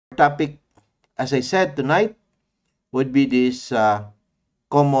topic, as I said tonight, would be this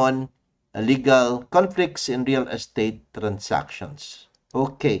common legal conflicts in real estate transactions.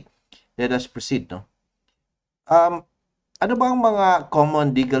 Okay, let us proceed. No? Ano bang mga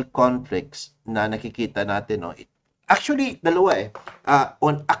common legal conflicts na nakikita natin? No? Actually, dalawa eh.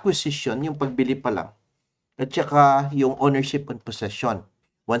 On acquisition, yung pagbili pa lang. At saka yung ownership and possession.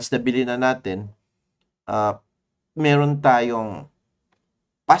 Once nabili na natin, meron tayong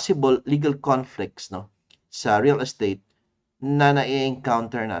possible legal conflicts no sa real estate na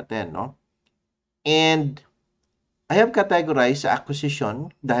na-encounter natin, no? And I have categorized sa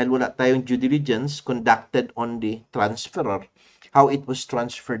acquisition dahil wala tayong due diligence conducted on the transferor, how it was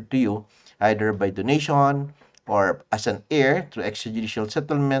transferred to you, either by donation or as an heir through extrajudicial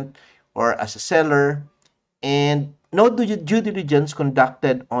settlement or as a seller, and no due diligence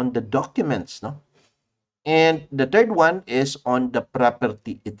conducted on the documents, no? And the third one is on the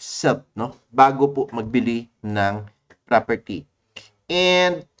property itself, no? Bago po magbili ng property.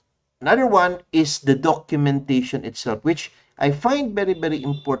 And another one is the documentation itself, which I find very, very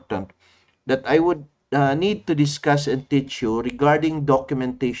important that I would need to discuss and teach you regarding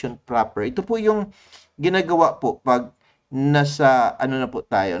documentation proper. Ito po yung ginagawa po pag nasa, ano na po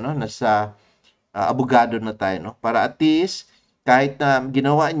tayo, no? Nasa abogado na tayo, no? Para at least, kahit na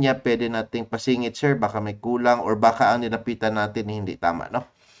ginawa niya, pwede nating pasingit, sir, baka may kulang or baka ang nilapitan natin hindi tama, no?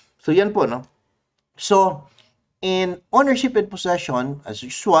 So, yan po, no? So, in ownership and possession, as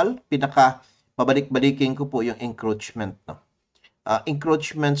usual, pinaka pabalik-balikin ko po yung encroachment, no?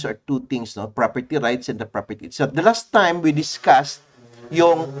 Encroachments are two things, no? Property rights and the property itself. The last time we discussed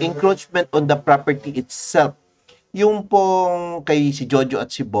yung encroachment on the property itself. Yung pong kay si Jojo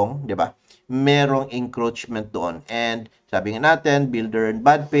at si Bong, di ba? Merong encroachment doon. And sabi nga natin, builder in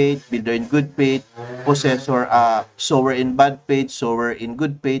bad faith, builder in good faith, possessor, sower in bad faith, sower in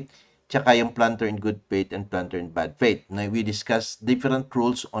good faith, tsaka yung planter in good faith and planter in bad faith. Now, we discussed different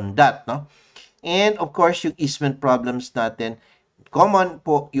rules on that, no? And of course, yung easement problems natin, common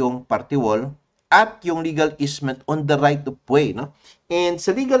po yung party wall at yung legal easement on the right of way, no? And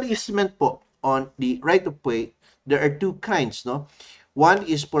sa legal easement po on the right of way, there are two kinds, no? One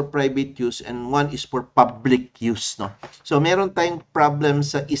is for private use and one is for public use, no? So, meron tayong problem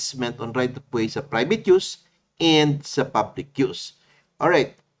sa easement on right of way sa private use and sa public use.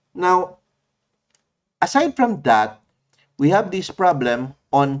 Alright. Now, aside from that, we have this problem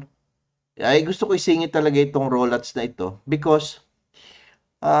on, ay gusto ko isingit talaga itong rollouts na ito because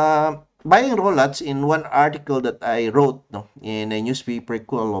buying rollouts in one article that I wrote no, in a newspaper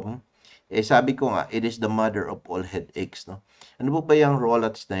column, sabi ko nga, it is the mother of all headaches. No? Ano po ba yung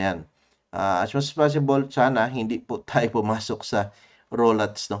rollouts na yan? As much as possible, sana hindi po tayo pumasok sa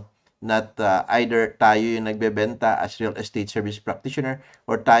rollouts. No? Not either tayo yung nagbebenta as real estate service practitioner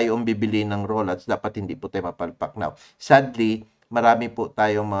or tayo ang bibili ng rollouts. Dapat hindi po tayo mapalpak. Now, sadly, marami po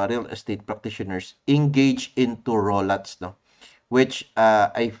tayong mga real estate practitioners engaged into rollouts. No? Which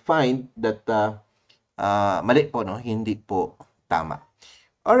I find that mali po, no? Hindi po tama.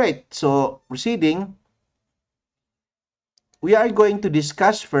 Alright, so proceeding, we are going to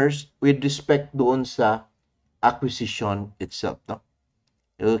discuss first with respect doon sa acquisition itself. No?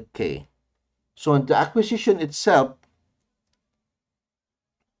 Okay. So, the acquisition itself,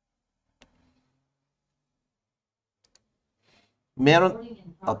 meron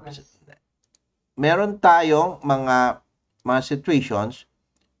tayong mga situations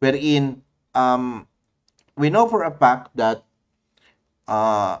wherein we know for a fact that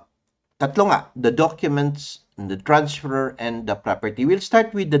tatlo nga, the documents, the transfer, and the property. We'll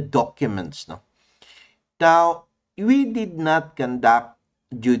start with the documents. No? Now, we did not conduct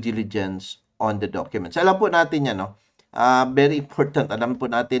due diligence on the documents. Alam po natin yan, no? Very important. Alam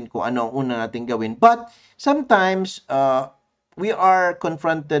po natin kung ano ang una natin gawin. But sometimes, we are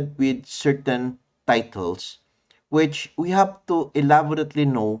confronted with certain titles which we have to elaborately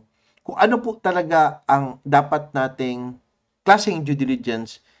know kung ano po talaga ang dapat nating klaseng due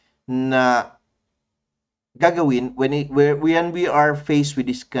diligence na gagawin when we are faced with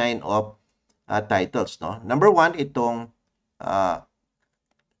this kind of titles. No? Number one, itong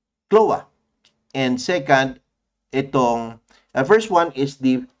CLOA. And second, itong first one is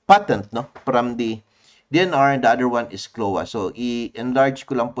the patent no from the DNR and the other one is CLOA. So, i-enlarge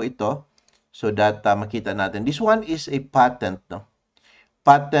ko lang po ito so that makita natin. This one is a patent. No?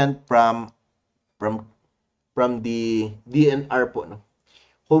 Patent from the DNR po. No?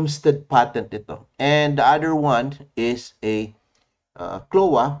 Homestead patent ito. And the other one is a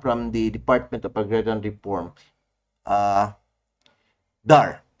CLOA from the Department of Agrarian Reform.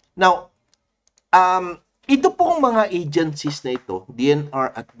 DAR. Now, Ito pong mga agencies na ito,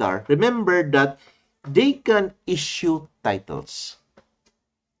 DNR at DAR, remember that they can issue titles.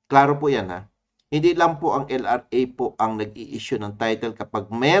 Klaro po yan, ha? Hindi lang po ang LRA po ang nag-i-issue ng title kapag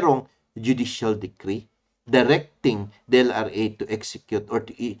merong judicial decree directing the LRA to execute or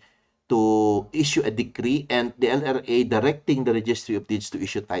to issue a decree, and the LRA directing the Registry of Deeds to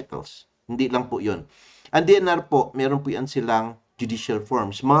issue titles. Hindi lang po yun. Ang DNR po, meron po yan silang judicial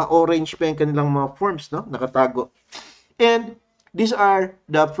forms. Mga orange pa yung kanilang mga forms, no? Nakatago. And these are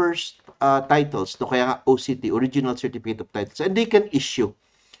the first titles, no? Kaya nga OCT, Original Certificate of Titles. And they can issue.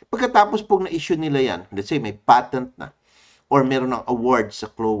 Pagkatapos pong na-issue nila yan, let's say may patent na, or meron ng award sa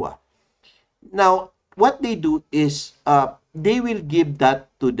CLOA. Now, what they do is, they will give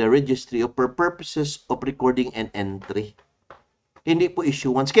that to the registry for purposes of recording and entry. Hindi po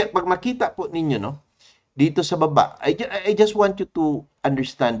issuance. Kaya pag makita po ninyo, no, dito sa baba, I just want you to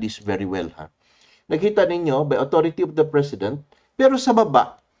understand this very well, ha. Nakita ninyo, by authority of the President, pero sa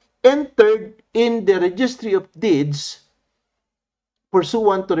baba, entered in the Registry of Deeds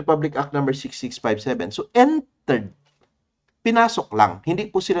pursuant to Republic Act number 6657. So, entered. Pinasok lang. Hindi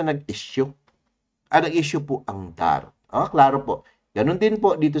po sila nag-issue. Nag-issue po ang DAR. Klaro po. Ganun din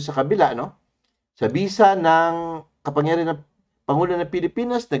po dito sa kabila, no? Sa visa ng kapangyarihan ng Pangulo ng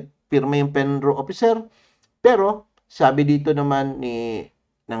Pilipinas, nagpirma yung penro officer, pero sabi dito naman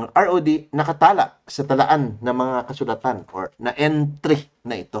ng ROD, nakatala sa talaan ng mga kasulatan or na entry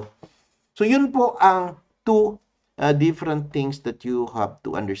na ito. So, yun po ang two different things that you have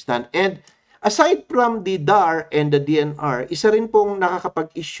to understand. And aside from the DAR and the DNR, isa rin pong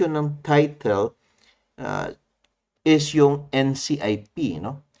nakakapag-issue ng title is yung NCIP,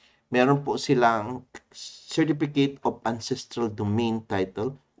 no? Meron po silang Certificate of Ancestral Domain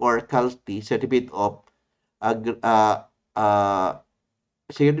Title or CALTI, Certificate of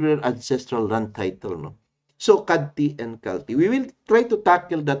Certificate of Ancestral Land Title, no? So, CADTI and CALTI. We will try to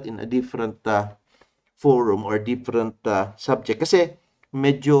tackle that in a different forum or different subject kasi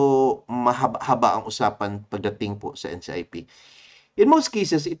medyo mahaba ang usapan pagdating po sa NCIP. In most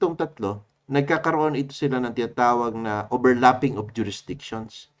cases, itong tatlo, nagkakaroon ito sila ng tinatawag na overlapping of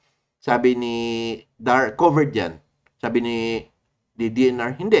jurisdictions. Sabi ni DAR, covered yan. Sabi ni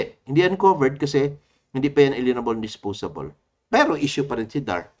DNR, hindi yan covered kasi hindi pa yan alienable and disposable. Pero issue pa rin si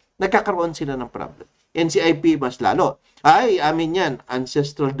DAR. Nagkakaroon sila ng problem. NCIP mas lalo. Ay, amin yan.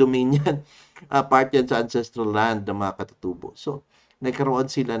 Ancestral domain yan. Part yan sa ancestral land ng mga katutubo. So, nagkaroon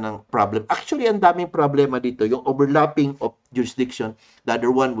sila ng problem. Actually, ang daming problema dito. Yung overlapping of jurisdiction, the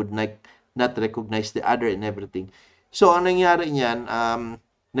other one would not recognize the other and everything. So, ang nangyari niyan,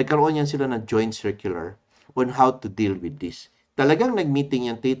 nagkaroon yan sila ng joint circular on how to deal with this. Talagang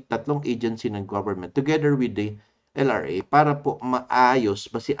nag-meeting yan tatlong agency ng government together with the LRA para po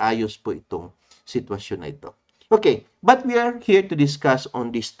masiayos po itong sitwasyon na ito. Okay, but we are here to discuss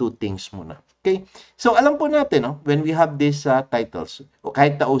on these two things muna. Okay, so alam po natin, no, when we have these titles, o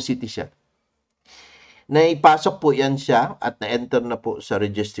kahit na OCT siya, naipasok po yan siya at na-enter na po sa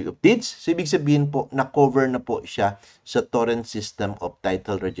Registry of Deeds. So, ibig sabihin po, na-cover na po siya sa torrent system of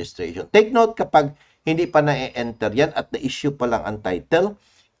title registration. Take note kapag hindi pa na-enter yan at na-issue pa lang ang title,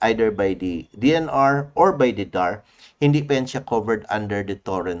 either by the DNR or by the DAR, hindi pa yan siya covered under the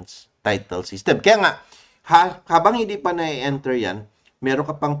torrent title system. Kaya nga, habang hindi pa na-enter yan, meron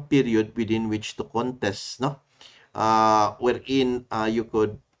ka pang period within which to contest, no? Wherein you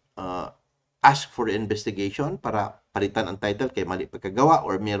could ask for investigation para palitan ang title kay mali pagkagawa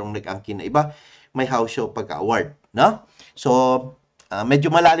or merong nag-angkin na iba, may house show pagka-award, no? So,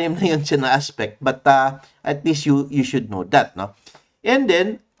 medyo malalim na yun siya na aspect, but at least you should know that, no? And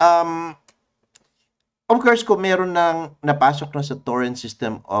then, of course, kung meron nang napasok na sa torrent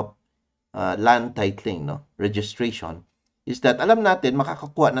system of land titling, no, registration, is that alam natin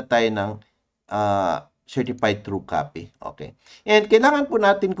makakakuha na tayo ng certified true copy. Okay. And kailangan po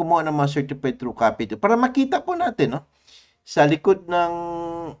natin kumuha ng mga certified true copy para makita po natin, no, sa likod ng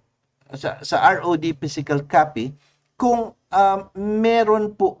sa ROD physical copy kung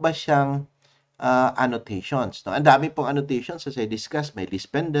meron po ba siyang annotations. No? Ang dami pong annotations as I discussed, may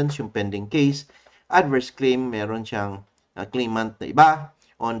list pendants, yung pending case, adverse claim, meron siyang claimant na iba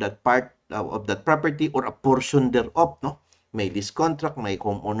on that part of that property or a portion thereof, no? May list contract, may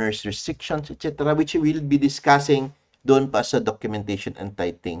homeowners restrictions, etc., which we will be discussing doon pa sa documentation and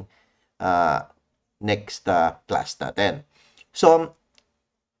titling next class natin. So,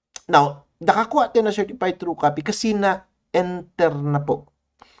 now, nakakuha tayo na certified true copy kasi na-enter na po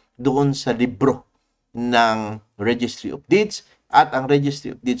doon sa libro ng Registry of Deeds at ang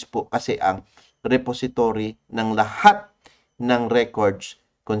Registry of Deeds po kasi ang repository ng lahat ng records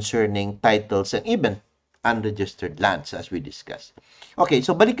concerning titles and even unregistered lands as we discussed. Okay,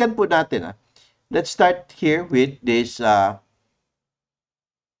 so balikan po natin. Let's start here with this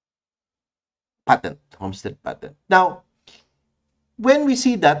patent, homestead patent. Now, when we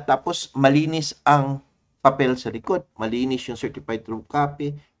see that, tapos malinis ang papel sa likod, malinis yung certified true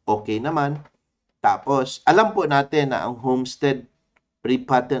copy, okay naman. Tapos, alam po natin na ang homestead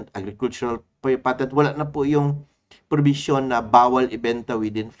pre-patent, agricultural pre-patent, wala na po yung provision na bawal ibenta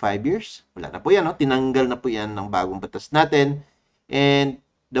within 5 years. Wala na po yan, no? Tinanggal na po yan ng bagong batas natin. And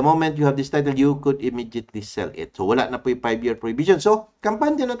the moment you have this title, you could immediately sell it. So, wala na po yung 5-year prohibition. So,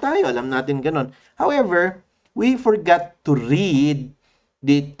 kampanya na tayo. Alam natin ganun. However, we forgot to read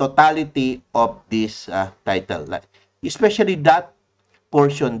the totality of this title. Especially that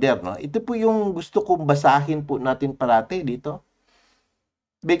portion there, no? Ito po yung gusto kong basahin po natin parati dito.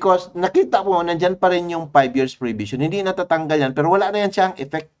 Because nakita mo, nandyan pa rin yung 5 years prohibition. Hindi natatanggal yan, pero wala na yan siyang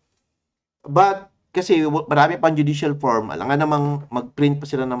effect. But, kasi marami pang judicial form, alam nga namang mag-print pa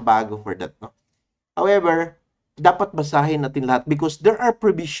sila ng bago for that, no? However, dapat basahin natin lahat because there are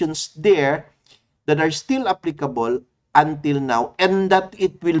provisions there that are still applicable until now and that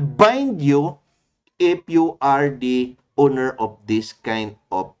it will bind you if you are the owner of this kind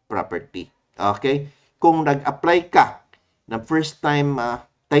of property. Okay? Kung nag-apply ka na first time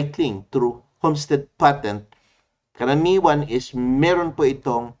titling through homestead patent, karaniwan is meron po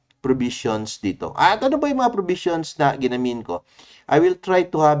itong provisions dito. At ano ba yung mga provisions na ginamin ko? I will try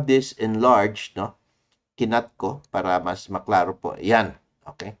to have this enlarged, no? Kinat ko para mas maklaro po. Yan.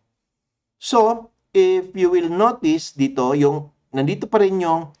 Okay? So, if you will notice dito, yung nandito pa rin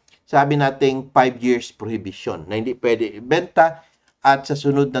yung sabi nating 5 years prohibition na hindi pwede ibenta at sa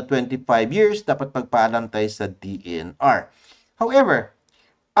sunod na 25 years dapat magpaalam tayo sa DNR. However,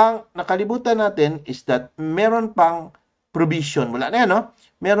 ang nakalimutan natin is that meron pang provision. Wala na yan, no?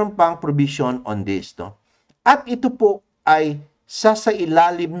 Meron pang provision on this, no? At ito po ay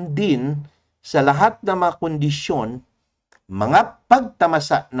sasailalim din sa lahat ng mga kondisyon, mga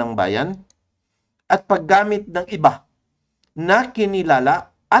pagtamasa ng bayan at paggamit ng iba na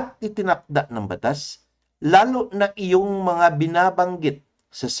kinilala at itinakda ng batas, lalo na iyong mga binabanggit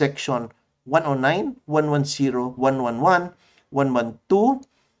sa Section 109, 110, 111, 112,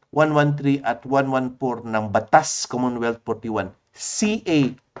 113 at 114 ng Batas Commonwealth 41, CA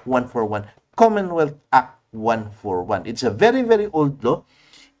 141, Commonwealth Act 141. It's a very, very old law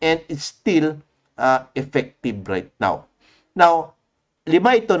and it's still effective right now. Now,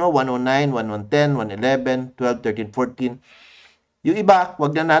 lima ito, no? 109, 110, 111, 12, 13, 14. Yung iba,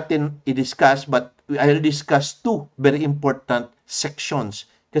 wag na natin i-discuss, but I'll discuss two very important sections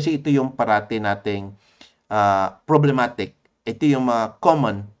kasi ito yung parati nating problematic. Ito yung mga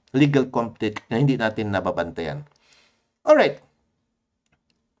common legal conflict na hindi natin nababantayan. Alright.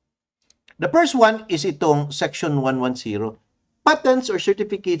 The first one is itong Section 110. Patents or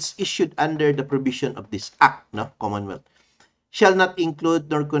certificates issued under the provision of this Act, no? Commonwealth, shall not include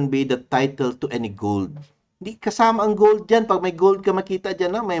nor convey the title to any gold. Hindi kasama ang gold dyan. Pag may gold ka makita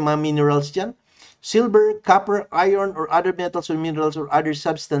dyan, no? May mga minerals dyan. Silver, copper, iron, or other metals or minerals or other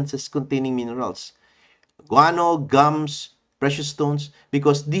substances containing minerals. Guano, gums, precious stones,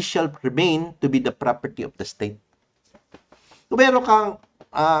 because these shall remain to be the property of the state. Kung meron kang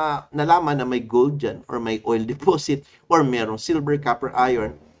nalaman na may gold dyan, or may oil deposit, or merong silver, copper,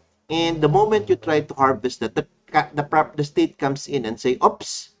 iron, and the moment you try to harvest that, the state comes in and say,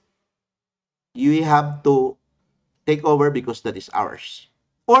 oops, you have to take over because that is ours.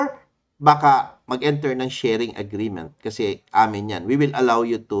 Or, baka mag-enter ng sharing agreement kasi amin yan. We will allow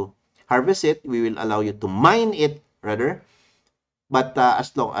you to harvest it. We will allow you to mine it, rather. But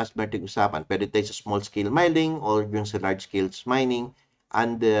as long as meron usapan, pwede tayo sa small-scale mining or yung sa large-scale mining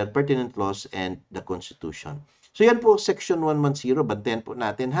under pertinent laws and the Constitution. So, yan po, Section 110. Bantayan po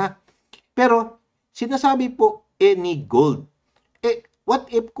natin, ha? Pero, sinasabi po, any gold.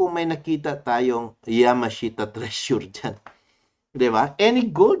 What if kung may nakita tayong Yamashita treasure dyan? Diba? Any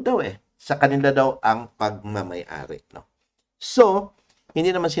gold daw sa kanila daw ang pagmamayari. No? So,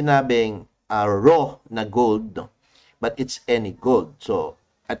 hindi naman sinabing raw na gold, no? But it's any gold. So,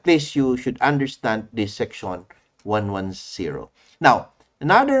 at least you should understand this Section 110. Now,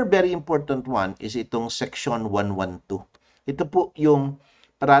 another very important one is itong Section 112. Ito po yung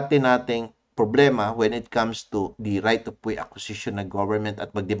parati nating problema when it comes to the right of way acquisition ng government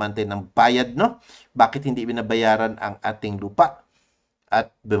at magdemanda ng bayad, no? Bakit hindi binabayaran ang ating lupa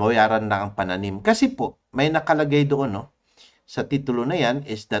at binabayaran na ang pananim? Kasi po, may nakalagay doon, no? Sa titulo na yan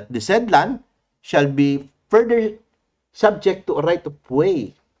is that the said land shall be further subject to a right of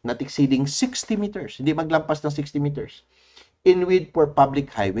way not exceeding 60 meters. Hindi maglampas ng 60 meters. In width for public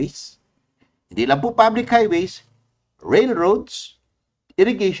highways, Hindi lang po public highways, railroads,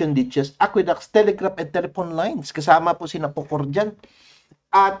 irrigation ditches, aqueducts, telegraph, and telephone lines. Kasama po sinapukor dyan.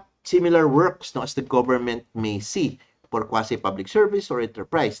 At similar works no, as the government may see for quasi-public service or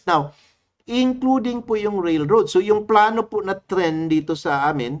enterprise. Now, including po yung railroad. So, yung plano po na trend dito sa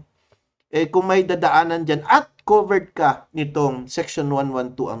amin, kung may dadaanan dyan at covered ka nitong Section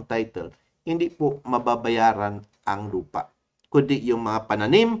 112 ang title, hindi po mababayaran ang lupa. Kundi yung mga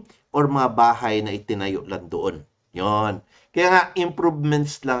pananim or mga bahay na itinayo lang doon. Yon. Kaya nga,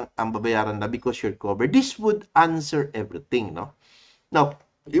 improvements lang ang babayaran na because you're covered. This would answer everything, no? Now,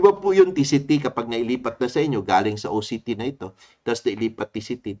 iba po yung TCT kapag nailipat na sa inyo, galing sa OCT na ito, tapos nailipat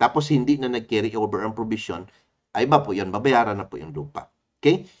TCT, tapos hindi na nag-carry over ang provision, ay iba po yun, babayaran na po yung lupa.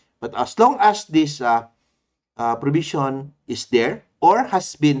 Okay? But as long as this provision is there or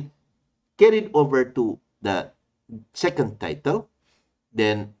has been carried over to the second title,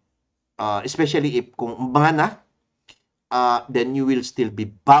 then especially if kung mana, then you will still be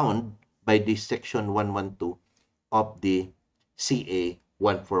bound by this section 112 of the CA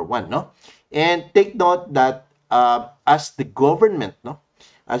 141, no? And take note that as the government, no?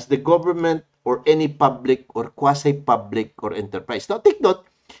 As the government or any public or quasi-public or enterprise. Now, take note,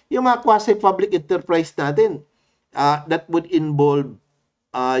 yung mga quasi-public enterprise natin, that would involve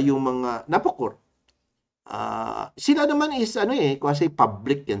yung mga napukor. Sila naman is,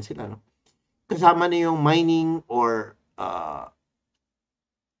 quasi-public yan sila, no? Kasama na yung mining or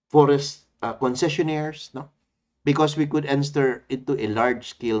forest concessionaires, no? Because we could enter into a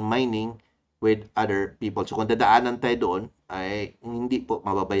large-scale mining with other people. So, kung dadaanan tayo doon, ay hindi po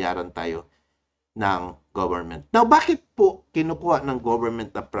mababayaran tayo ng government. Now, bakit po kinukuha ng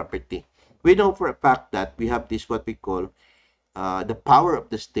government na property? We know for a fact that we have this what we call the power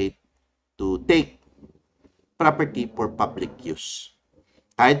of the state to take property for public use.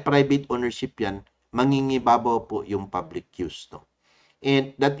 Kahit private ownership yan, mangingibabaw po yung public use. No?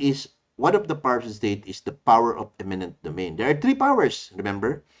 And that is, one of the powers of the state is the power of eminent domain. There are three powers,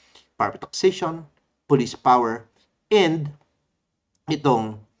 remember? Power of taxation, police power, and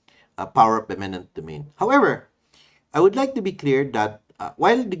itong power of eminent domain. However, I would like to be clear that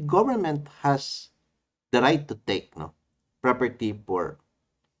while the government has the right to take property for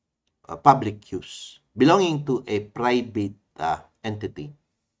public use belonging to a private entity,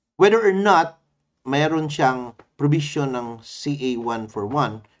 whether or not mayroon siyang provision ng CA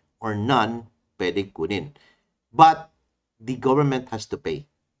 141 or none, pwede kunin. But the government has to pay.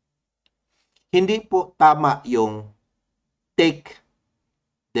 Hindi po tama yung take,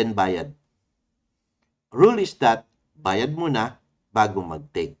 then bayad. Rule is that bayad muna bago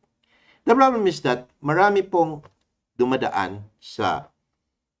mag-take. The problem is that marami pong dumadaan sa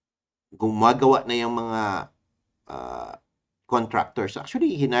gumagawa na yung mga contractors.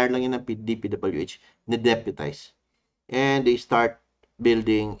 Actually, hinire lang yun ng DPWH na deputize. And they start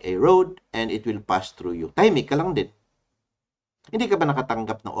building a road and it will pass through you. Tahimik ka lang din. Hindi ka pa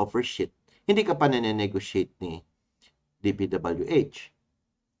nakatanggap ng offer sheet. Hindi ka pa nane-negotiate ni DPWH.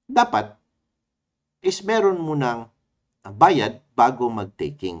 Dapat is meron mo ng bayad bago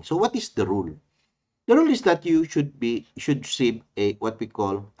mag-taking. So what is the rule? The rule is that you should receive a what we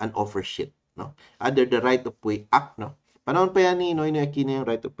call an offer sheet, no? Under the Right of Way Act, no? Panahon pa yan ni Noynoy Aquino yung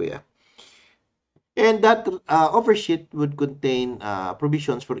Right of Way Act. And that offer sheet would contain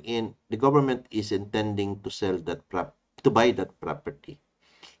provisions for in the government is intending to sell that to buy that property,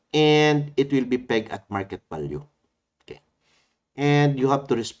 and it will be pegged at market value. Okay, and you have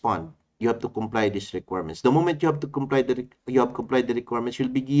to respond. You have to comply these requirements. The moment you have complied the requirements,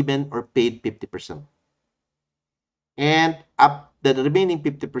 you'll be given or paid 50%. And up the remaining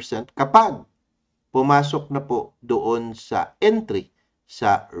 50% kapag pumasok na po doon sa entry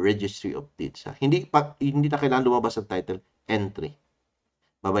sa Registry of Deeds. Hindi na kailangan lumabas ang title, entry.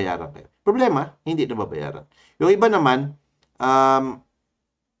 Babayaran kayo. Problema, hindi na babayaran. Yung iba naman,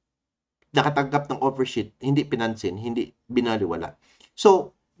 nakatanggap ng offer sheet, hindi pinansin, hindi binaliwala.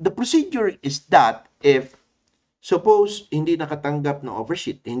 So, the procedure is that if, suppose, hindi nakatanggap ng offer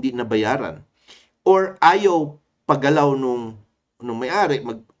sheet, hindi nabayaran, or ayaw paggalaw nung may-ari,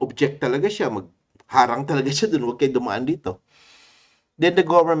 mag-object talaga siya, magharang talaga siya dun, huwag kayo dumaan dito. Then the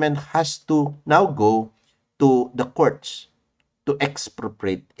government has to now go to the courts to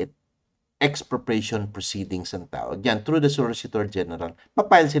expropriate it. Expropriation proceedings ang tawag. Yan, through the Solicitor General.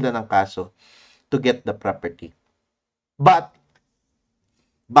 Papile sila ng kaso to get the property. But,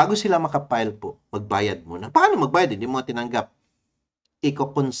 bago sila makapile po, magbayad muna. Paano magbayad? Hindi mo tinanggap.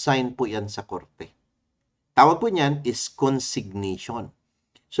 Iko-consign po yan sa korte. Tawag po niyan is consignation.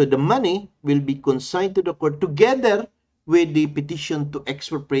 So, the money will be consigned to the court together with the petition to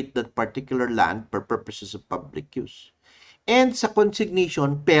expropriate that particular land for purposes of public use. And sa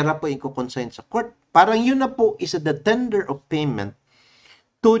consignation, pera po yung consign sa court. Parang yun na po is the tender of payment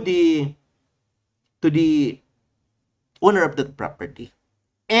to the owner of that property.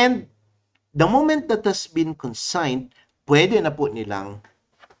 And the moment that has been consigned, pwede na po nilang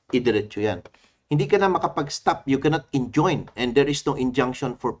idiretso yan. Hindi ka na makapag-stop. You cannot enjoin. And there is no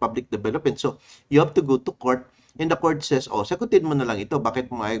injunction for public development. So, you have to go to court. And the court says, oh, sagutin mo na lang ito.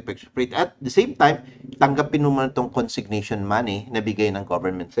 Bakit mo expropriate? At the same time, tanggapin mo man itong consignation money na bigay ng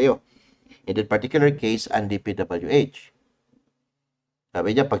government sa'yo. In that particular case, ang DPWH.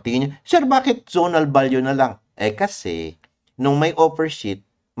 Sabi niya, pagtingin niya, sir, bakit zonal value na lang? Kasi, nung may offer sheet,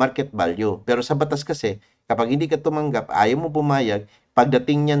 market value. Pero sa batas kasi, kapag hindi ka tumanggap, ayaw mo pumayag,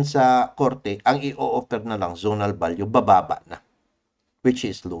 pagdating niyan sa korte, ang i-offer na lang zonal value, bababa na, which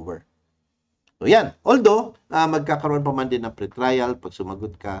is lower. So yan. Although, magkakaroon pa man din ng pre-trial, pag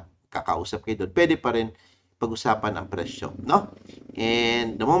sumagot ka, kakausap kayo doon, pwede pa rin pag-usapan ang presyo, no?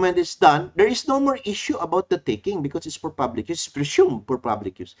 And the moment it's done, there is no more issue about the taking because it's for public use. It's presumed for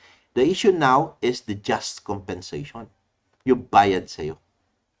public use. The issue now is the just compensation. Yung bayad sa'yo.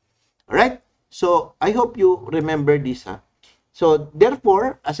 Alright? So, I hope you remember this, ha? So,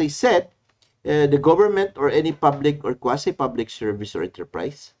 therefore, as I said, the government or any public or quasi-public service or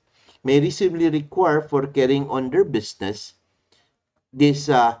enterprise may reasonably require for carrying on their business this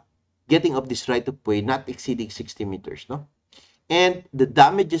getting of this right of way not exceeding 60 meters, no? And the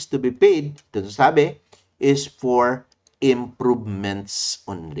damages to be paid, ito sabi, is for improvements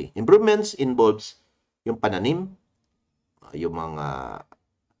only. Improvements involves yung pananim, yung mga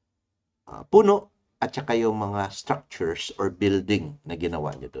puno, at saka yung mga structures or building na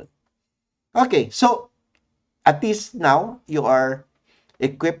ginawa nyo doon. Okay, so at least now you are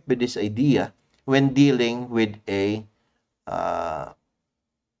equipped with this idea when dealing with a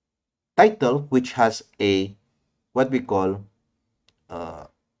title which has a what we call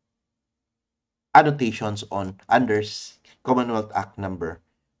annotations on under Commonwealth Act number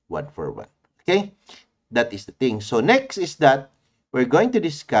 141. Okay, that is the thing. So next is that we're going to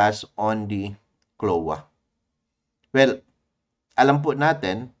discuss on the CLOA. Well, alam po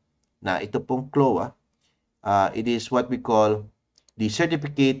natin na ito pong CLOA, it is what we call the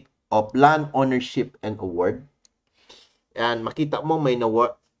Certificate of Land Ownership and Award. And makita mo may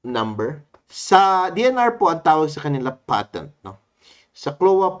number. Sa DNR po, ang tawag sa kanila patent, no? Sa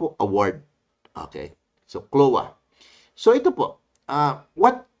CLOA po, award. Okay. So, CLOA. So, ito po.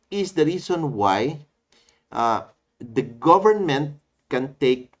 What is the reason why the government can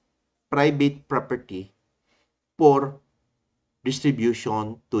take private property for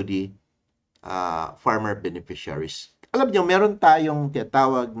distribution to the farmer beneficiaries? Alam niyo, meron tayong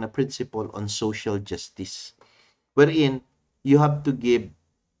tinatawag na principle on social justice wherein you have to give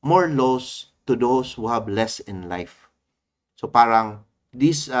more laws to those who have less in life. So parang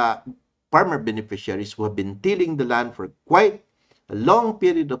these farmer beneficiaries who have been tilling the land for quite a long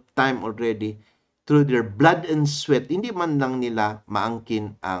period of time already through their blood and sweat, hindi man lang nila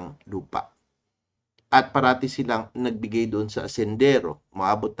maangkin ang lupa. At parati silang nagbigay doon sa asendero,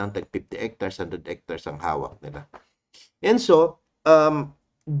 maabot ng tag 50 hectares, 100 hectares ang hawak nila. And so,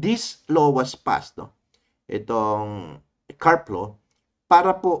 this law was passed, no? Itong CARP law,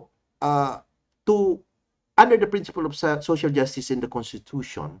 para po under the principle of social justice in the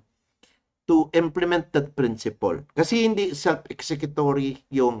Constitution, to implement that principle. Kasi hindi self-executory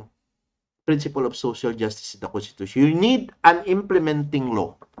yung principle of social justice in the Constitution. You need an implementing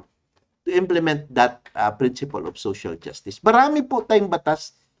law to implement that principle of social justice. Marami po tayong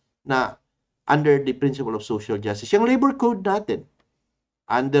batas na under the principle of social justice. Yung labor code natin,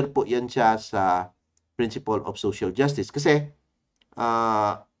 under po yan siya sa principle of social justice. Kasi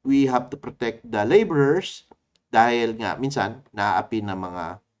we have to protect the laborers dahil nga minsan naaapi ng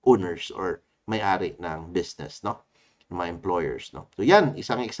mga owners or may-ari ng business, no? Mga employers, no? So yan,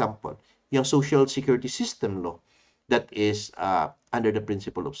 isang example. Yung social security system law that is under the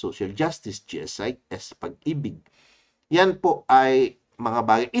principle of social justice, GSIS, pag-ibig. Yan po ay mga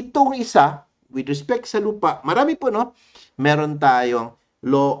bagay. Itong isa, with respect sa lupa, marami po, no? Meron tayong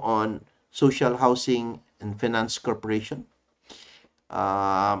law on social housing and finance corporation.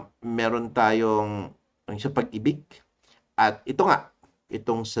 Meron tayong sa pag-ibig. At ito nga,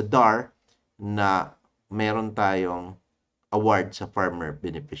 itong sa DAR na meron tayong award sa farmer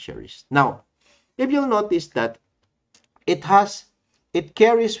beneficiaries. Now, if you'll notice that it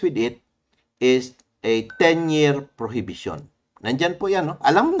carries with it is a 10-year prohibition. Nandyan po yan, no?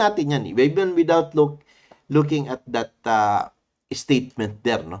 Alam natin yan, even without looking at that statement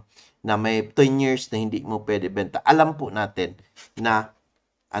there, no? na may 10 years na hindi mo pwede benta, alam po natin na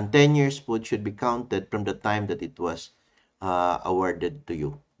ang 10 years po should be counted from the time that it was awarded to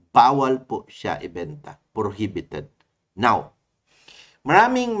you. Bawal po siya ibenta. Prohibited. Now,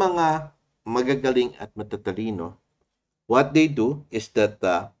 maraming mga magagaling at matatalino, what they do is that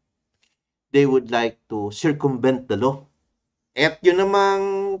they would like to circumvent the law. At yun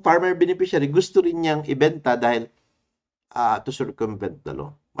namang farmer beneficiary, gusto rin niyang ibenta dahil to circumvent the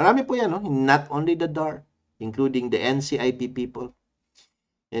law. Marami po yan, no? Not only the DAR, including the NCIP people,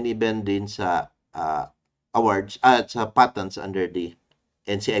 and even din sa awards, sa patents under the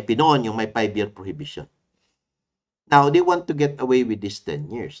NCIP noon, yung may 5-year prohibition. Now, they want to get away with this 10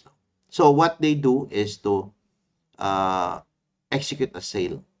 years. No? So, what they do is to execute a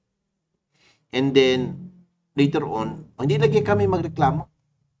sale. And then, later on, hindi lagi kami magreklamo.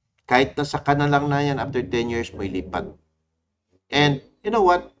 Kahit nasa ka na lang na yan, after 10 years, may lipat. And, you know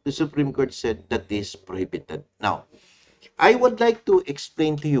what? The Supreme Court said that is prohibited. Now, I would like to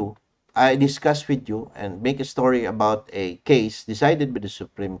explain to you, I discuss with you, and make a story about a case decided by the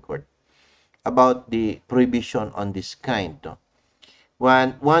Supreme Court about the prohibition on this kind. No?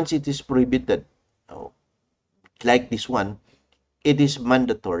 Once it is prohibited, like this one, it is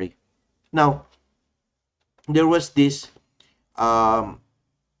mandatory. Now, there was this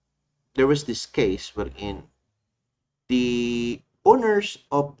case wherein the owners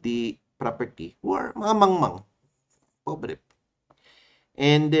of the property were mga mangmang, pobre,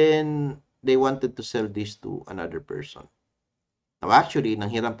 and then they wanted to sell this to another person. Now, actually,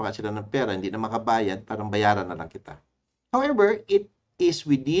 nanghiram pa sila ng pera, hindi na makabayad, parang bayaran na lang kita. However, it is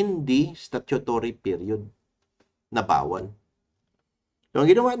within the statutory period na bawal. So, ang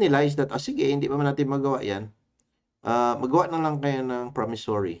ginawa nila is that, sige, hindi pa man natin magawa yan, magawa na lang kayo ng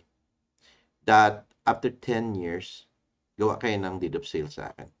promissory that after 10 years, gawa kayo ng deed of sale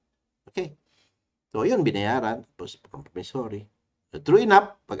sa akin. Okay. So, yun, binayaran, tapos promissory. So, true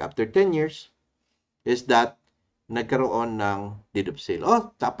enough, pag after 10 years, is that nagkaroon ng deed of sale.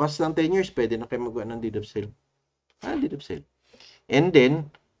 Tapos ng 10 years, pwede na kayo magawa ng deed of sale. Deed of sale. And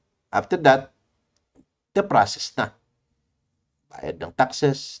then, after that, the process na. Bayad ng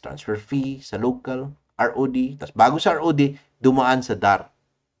taxes, transfer fee sa local, ROD. Tapos bago sa ROD, dumaan sa DAR.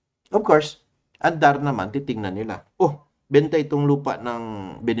 Of course, ang DAR naman, titingnan nila. Benta itong lupa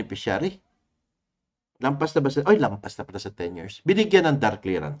ng beneficiary. Lampas na ba sa... lampas na pala sa 10 years. Binigyan ng DAR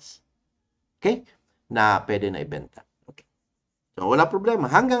clearance. Okay? Na pwede na ibenta. Okay. So, wala problema.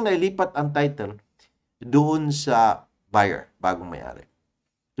 Hanggang nailipat ang title doon sa buyer, bagong may-ari.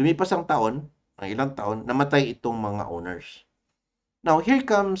 Lumipas ang taon, ang ilang taon, namatay itong mga owners. Now, here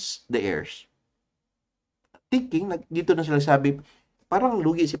comes the heirs. Thinking, dito na sila sabi, parang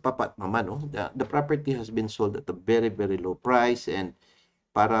lugi si papa at mama, no? The property has been sold at a very, very low price and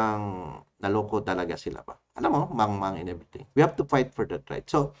parang naloko talaga sila pa. Alam mo, mang-mang and everything. We have to fight for that right.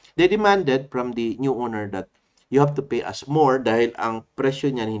 So, they demanded from the new owner that you have to pay us more dahil ang presyo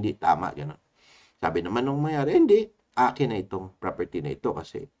niyan hindi tama. Ganun. Sabi naman nung mayari, hindi. Akin na itong property na ito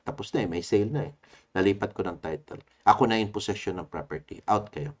kasi tapos na may sale na Nalipat ko ng title. Ako na in possession ng property.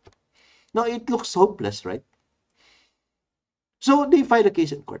 Out kayo. Now, it looks hopeless, right? So, they filed a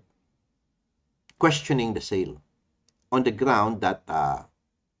case in court questioning the sale on the ground that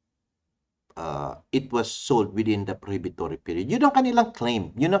it was sold within the prohibitory period. Yun ang kanilang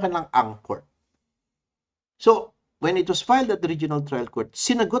claim. Yun ang kanilang anchor. So, when it was filed at the regional trial court,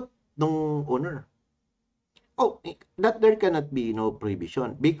 sinagot ng owner, that there cannot be no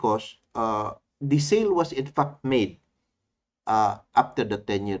prohibition because the sale was in fact made after the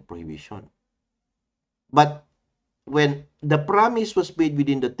 10-year prohibition. But when the promise was made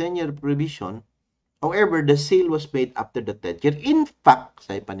within the 10-year prohibition, however, the sale was made after the 10th year. In fact,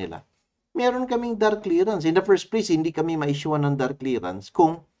 sabi pa nila, meron kaming DAR clearance. In the first place, hindi kami ma-issue ng DAR clearance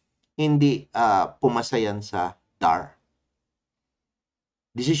kung hindi pumasa yan sa DAR.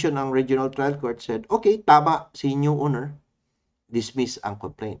 Decision ng regional trial court said, okay, tama si new owner, dismiss ang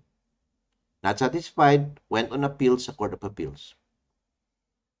complaint. Not satisfied, went on appeal sa Court of Appeals.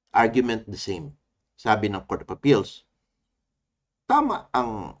 Argument the same. Sabi ng Court of Appeals, tama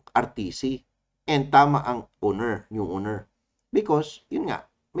ang RTC and tama ang owner, new owner. Because, yun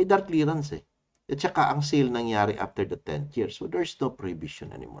nga, may DAR clearance At saka ang sale nangyari after the 10th year. So, there's no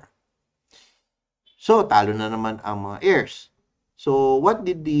prohibition anymore. So, talo na naman ang mga heirs. So, what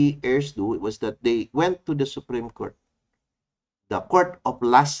did the heirs do? It was that they went to the Supreme Court, the court of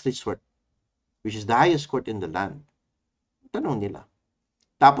last resort, which is the highest court in the land. Tanong nila.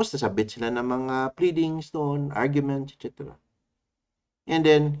 Tapos, nasabit sila ng mga pleadings doon, arguments, etc. And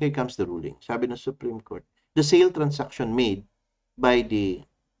then, here comes the ruling. Sabi ng Supreme Court, the sale transaction made by the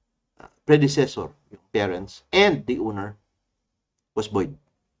predecessor, yung parents, and the owner was void.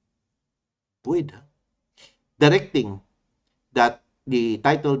 Void. Directing that the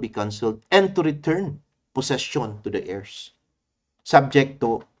title be cancelled and to return possession to the heirs, subject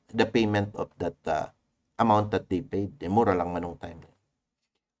to the payment of that amount that they paid. Mura lang manong time.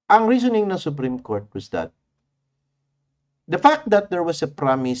 Ang reasoning ng Supreme Court was that the fact that there was a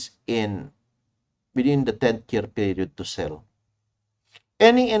promise within the 10th year period to sell,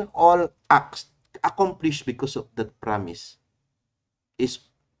 any and all acts accomplished because of that promise is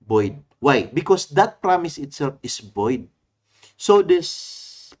void. Why? Because that promise itself is void. So the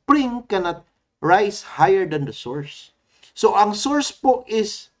spring cannot rise higher than the source. So ang source po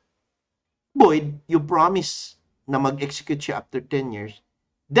is void, you promise na mag-execute siya after 10 years.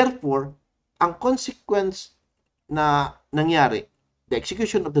 Therefore, ang consequence na nangyari, the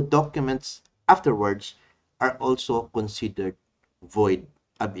execution of the documents afterwards are also considered void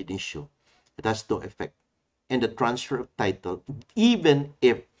ab initio. It has no effect. And the transfer of title, even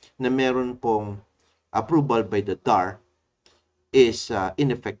if na meron pong approval by the DAR, is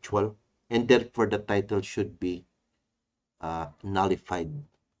ineffectual, and therefore the title should be nullified.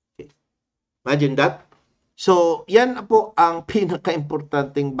 Okay. Imagine that. So, yan po ang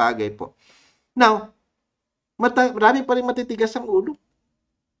pinaka-importanting bagay po. Now, marami pa rin matitigas ang ulo.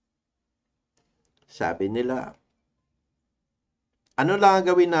 Sabi nila, ano lang ang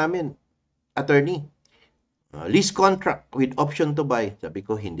gawin namin, attorney? Lease contract with option to buy. Sabi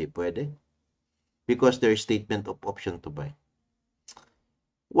ko, hindi pwede. Because there's statement of option to buy.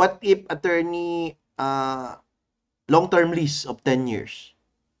 What if, attorney, long-term lease of 10 years?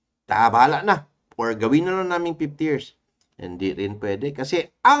 Bahala na. Or gawin na lang namin 50 years. Hindi rin pwede. Kasi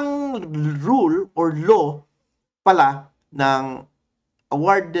ang rule or law pala ng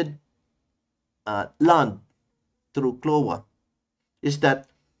awarded land through CLOA is that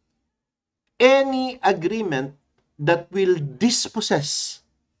any agreement that will dispossess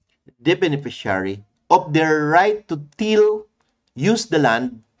the beneficiary of their right to use the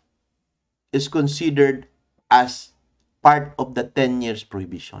land is considered as part of the 10 years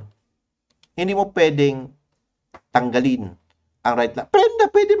prohibition. Hindi mo pwedeng tanggalin ang right lang.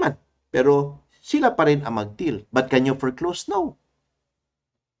 Pwede man. Pero sila pa rin ang mag-till. But can you foreclose? No.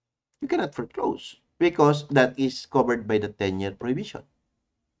 You cannot foreclose because that is covered by the 10-year prohibition.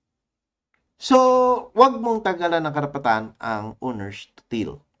 So, wag mong tanggalan ng karapatan ang owners to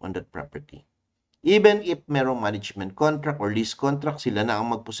till on that property. Even if merong management contract or lease contract, sila na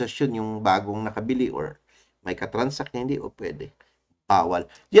ang magposesyon yung bagong nakabili or may katransak na hindi o pwede. Bawal.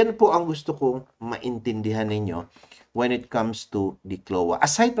 Yan po ang gusto kong maintindihan ninyo when it comes to the CLOA.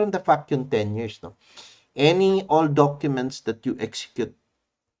 Aside from the fact yung 10 years, no? All documents that you execute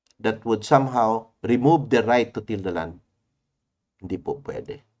that would somehow remove the right to till the land, hindi po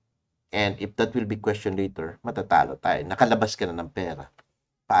pwede. And if that will be questioned later, matatalo tayo. Nakalabas ka na ng pera.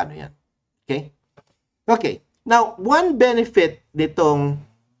 Paano yan? Okay? Okay. Now, one benefit nitong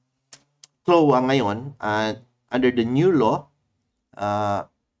CLOA ngayon, under the new law,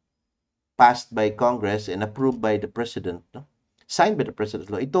 passed by Congress and approved by the President, no? Signed by the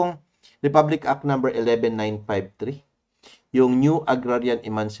President law, itong Republic Act number 11953, yung New Agrarian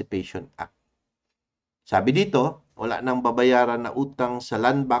Emancipation Act. Sabi dito, wala nang babayaran na utang sa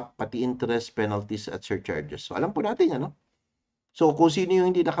land bank, pati interest, penalties, at surcharges. So, alam po natin, ano? So, kung sino yung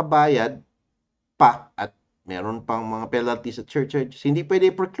hindi nakabayad pa at meron pang mga penalties at surcharges, hindi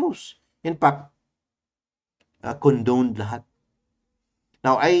pwede foreclose. In fact, condoned lahat.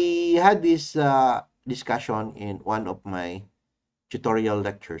 Now, I had this discussion in one of my tutorial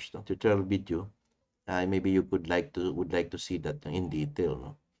lectures, no? Tutorial video. Maybe you would like to see that in detail,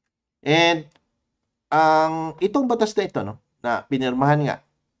 no? And itong batas na ito, no, na pinirmahan nga,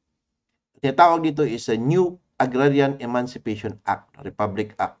 tinatawag dito is a New Agrarian Emancipation Act,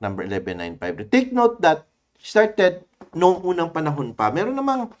 Republic Act number 11953. Take note that started noong unang panahon pa. Meron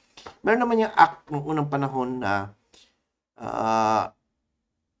naman yung act noong unang panahon na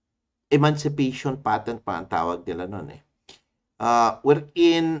emancipation patent pa ang tawag nila noon eh.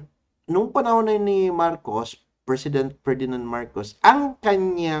 Wherein nung panahon na ni Marcos, President Ferdinand Marcos, ang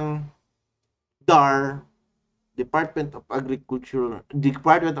kanyang DAR, Department of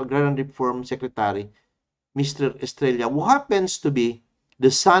Agrarian Reform Secretary, Mr. Estrella, who happens to be the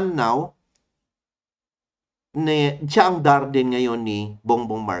son now, siya ang DAR din ngayon ni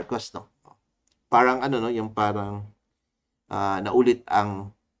Bongbong Marcos, no? Parang no, yung parang naulit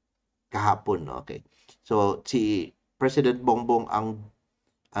ang kahapon, no? Okay. So, si President Bongbong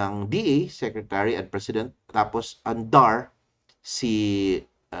ang DA, Secretary at President, tapos ang DAR, si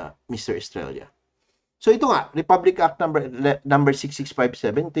Mr. Estrella. So ito nga, Republic Act number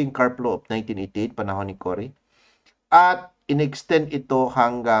 6657, ito yung CARP Law of 1988, panahon ni Cory. At in-extend ito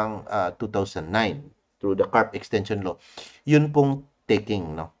hanggang 2009 through the CARP Extension Law. Yun pong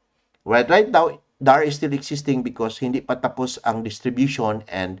taking, no? Right now, DAR is still existing because hindi pa tapos ang distribution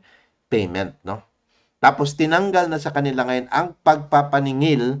and payment, no? Tapos tinanggal na sa kanila ngayon ang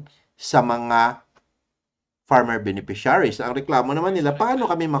pagpapaningil sa mga farmer beneficiaries. Ang reklamo naman nila, paano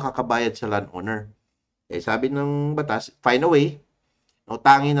kami makakabayad sa landowner? Eh, sabi ng batas, find a way.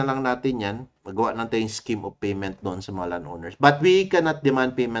 Utangin na lang natin yan. Magawa lang tayong scheme of payment doon sa mga landowners. But we cannot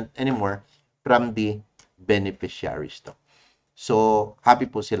demand payment anymore from the beneficiaries. No? So,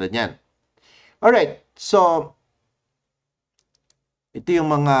 happy po sila niyan. Alright, so, ito yung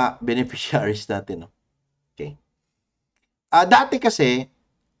mga beneficiaries natin. No? Okay. Dati kasi,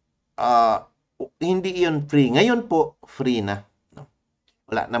 hindi yun free. Ngayon po, free na. No?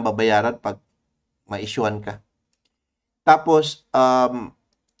 Wala nang babayaran pag ma-issuean ka. Tapos,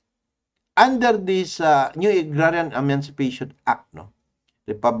 under this New Agrarian Emancipation Act, no?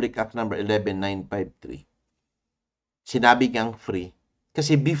 Republic Act number 11953, sinabi niyang free.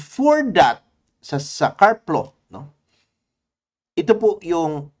 Kasi before that, sa CARP law, no? Ito po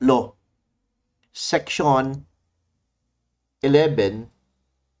yung law. Section 11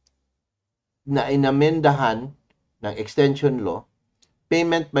 na inamendahan ng extension law,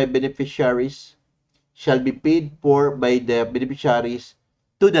 payment by beneficiaries shall be paid for by the beneficiaries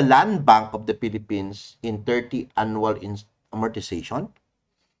to the Land Bank of the Philippines in 30 annual amortization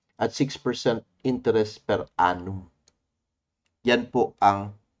at 6% interest per annum. Yan po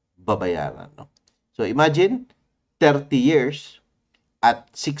ang babayaran. No? So imagine, 30 years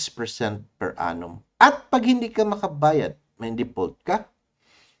at 6% per annum. At pag hindi ka makabayad, may default ka,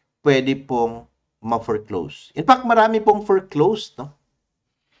 pwede pong ma-foreclose. In fact, marami pong foreclosed, no?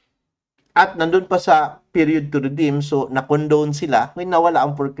 At nandun pa sa period to redeem, so na-condone sila, when nawala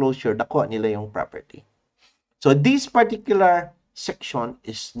ang foreclosure, nakuha nila yung property. So this particular section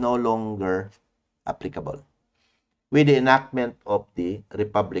is no longer applicable with the enactment of the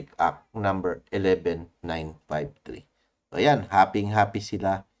Republic Act number 11953. So yan, happy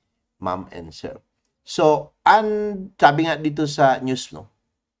sila, ma'am and sir. So, sabi nga dito sa news, no?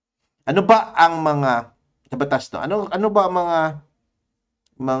 Ano ba ang mga batas, no? Ano ba ang mga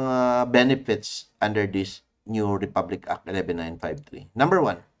benefits under this new Republic Act 11953? Number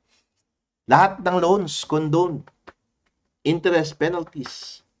 1, lahat ng loans condoned, interest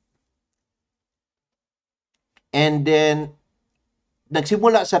penalties. And then,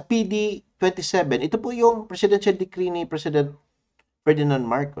 nagsimula sa PD 27. Ito po yung presidential decree ni President Ferdinand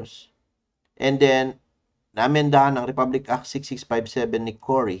Marcos. And then, naamendahan ng Republic Act 6657 ni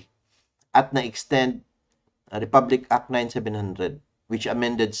Cory at na-extend Republic Act 9700 which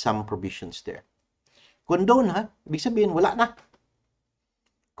amended some provisions there. Condone, ha? Ibig sabihin, wala na.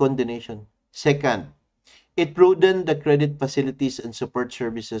 Condonation. Second, it broadened the credit facilities and support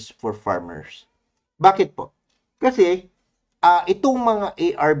services for farmers. Bakit po? Kasi, itong mga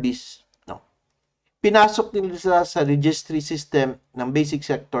ARBs, no, pinasok nila sa registry system ng basic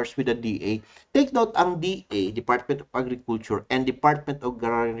sectors with the DA. Take note, ang DA, Department of Agriculture, and Department of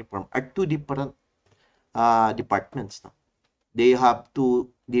Agrarian Reform are two different departments. No? They have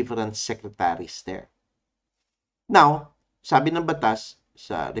two different secretaries there. Now, sabi ng batas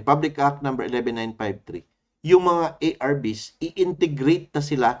sa Republic Act number 11953, yung mga ARBs, i-integrate na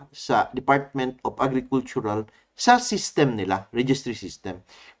sila sa Department of Agricultural sa system nila, registry system,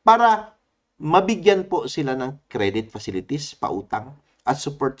 para mabigyan po sila ng credit facilities, pautang, at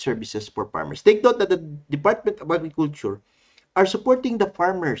support services for farmers. Take note that the Department of Agriculture are supporting the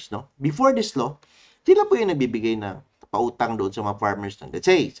farmers. No? Before this law, sila po yung nagbibigay ng pautang doon sa mga farmers. Let's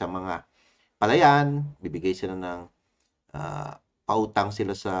say, sa mga palayan, bibigay sila ng pautang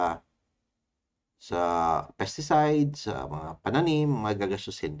sila sa pesticides, sa mga pananim, mga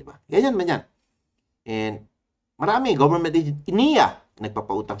gagastusin, di ba? Ganyan man yan. And marami, government agent, iniya,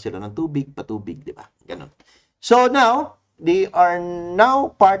 nagpapautang sila ng tubig, patubig, di ba? Ganon. So now, they are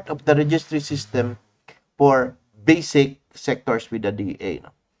now part of the registry system for basic sectors with the DA.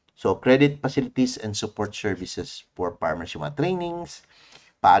 No? So, credit facilities and support services for farmers, yung mga trainings,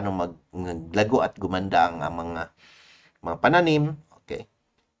 paano maglago at gumanda ang mga pananim, okay,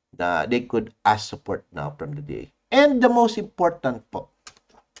 they could ask support now from the DA. And the most important po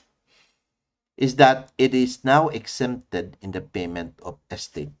is that it is now exempted in the payment of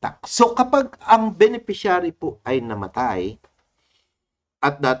estate tax. So, kapag ang beneficiary po ay namatay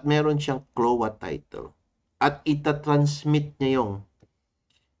at that meron siyang CLOA title at itatransmit niya yung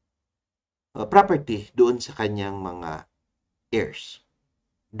property doon sa kanyang mga heirs.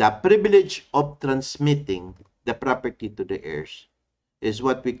 The privilege of transmitting the property to the heirs is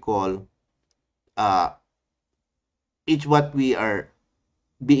what we call, uh, it's what we are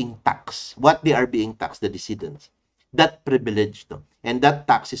being taxed. What they are being taxed, the decedents. That privilege, no? And that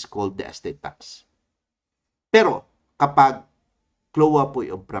tax is called the estate tax. Pero, kapag klowa po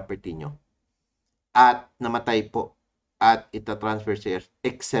yung property nyo at namatay po at itatransfer sa heirs,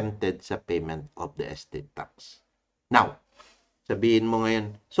 exempted sa payment of the estate tax. Now, sabihin mo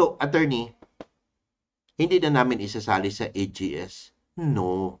ngayon, so, attorney, hindi na namin isasali sa AGS.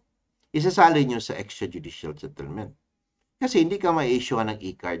 No. Isasali nyo sa extrajudicial settlement. Kasi hindi ka ma-issue ng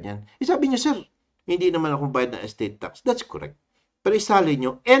e-card yan. Sabi nyo, sir, hindi naman ako bayad ng estate tax. That's correct. Pero isali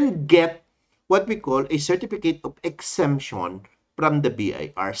nyo and get what we call a certificate of exemption from the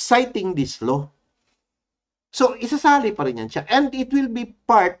BIR citing this law. So, isasali pa rin yan siya. And it will be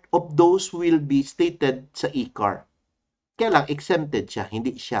part of those will be stated sa e-card. Kaya lang, exempted siya.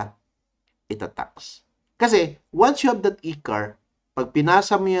 Hindi siya itatax. Kasi, once you have that e-card, pag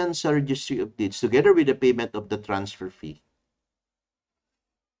pinasa mo yan sa Registry of Deeds together with the payment of the transfer fee,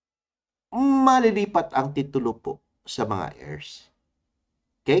 malilipat ang titulo po sa mga heirs.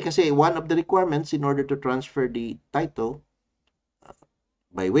 Okay? Kasi one of the requirements in order to transfer the title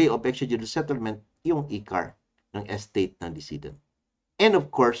by way of extrajudicial settlement, yung e-card ng estate ng decedent. And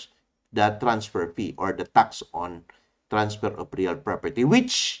of course, the transfer fee or the tax on transfer of real property,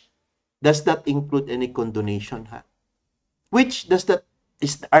 which does not include any condonation, ha? Which does that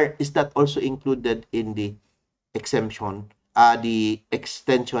is that also included in the exemption, the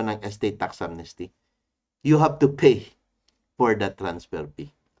extension ng estate tax amnesty? You have to pay for the transfer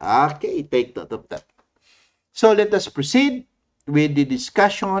fee. Okay, take note of that. So let us proceed with the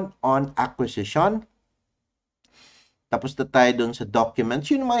discussion on acquisition. Tapos na tayo doon sa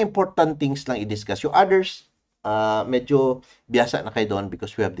documents. Yun yung mga important things lang i-discuss. Yung others, medyo biyasa na kayo doon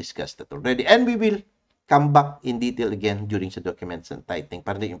because we have discussed that already. And we will come back in detail again during sa documents and tithing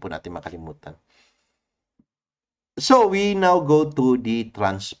para din po natin makalimutan. So, we now go to the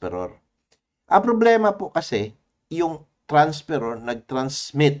transferor. Ang problema po kasi, yung transferor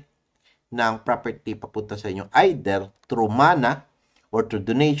nag-transmit ng property papunta sa inyo either through mana or through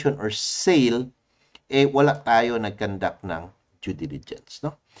donation or sale, wala tayo nag-conduct ng due diligence,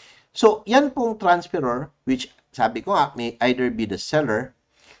 no? So, yan pong transferor, which sabi ko nga, may either be the seller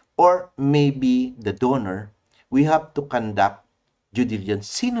or maybe the donor, we have to conduct due diligence.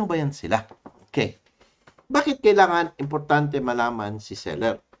 Sino ba yan sila? Okay. Bakit kailangan importante malaman si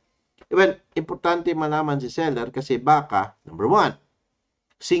seller? Well, importante malaman si seller kasi baka, number one,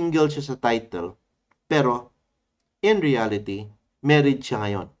 single siya sa title, pero in reality, married siya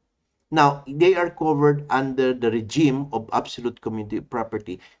ngayon. Now, they are covered under the regime of absolute community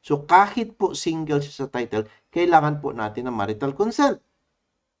property. So, kahit po single siya sa title, kailangan po natin ng marital consent.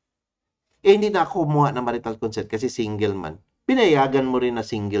 Hindi na ako kumuha ng marital consent kasi single man. Pinayagan mo rin na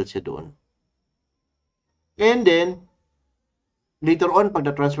single siya doon. And then, later on, pag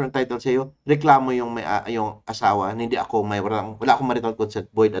na-transfer ng title sa iyo, reklamo yung asawa, hindi ako wala akong marital consent,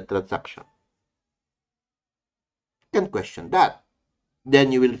 void at transaction. You can question that.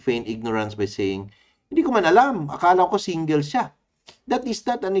 Then you will feign ignorance by saying, hindi ko man alam, akala ko single siya. That is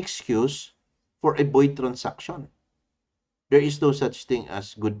not an excuse for a void transaction. There is no such thing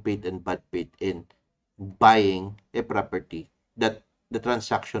as good faith and bad faith in buying a property that the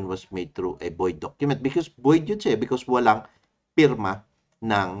transaction was made through a void document. Because void yun siya, because walang pirma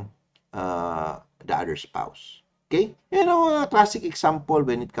ng the other spouse. Okay? You know, a classic example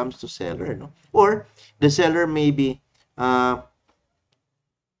when it comes to seller, no? Or the seller may be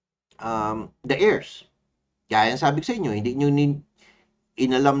the heirs. Kaya sabi ko sa inyo, hindi nyo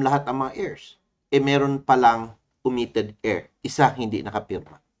inalam lahat ang mga heirs. Meron palang omitted heir. Isa hindi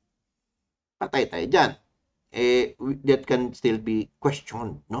nakapirma. Patay tayo dyan. That can still be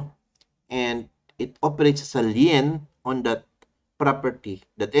questioned, no? And it operates as a lien on that property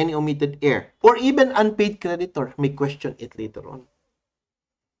that any omitted heir or even unpaid creditor may question it later on.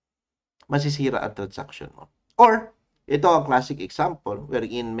 Masisira ang transaction mo. Or, ito ang classic example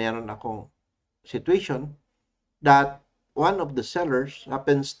wherein meron akong situation that one of the sellers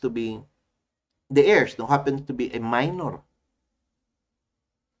happens to be the heirs, no, happens to be a minor.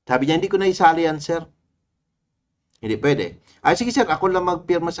 Sabi niya, hindi ko na isali yan, sir. Hindi pwede. Ay, sige, sir, ako lang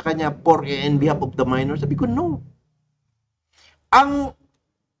magpirma sa kanya for in behalf of the minor. Sabi ko, no.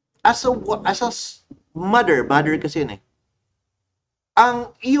 As a mother kasi yun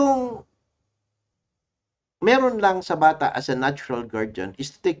ang iyong meron lang sa bata as a natural guardian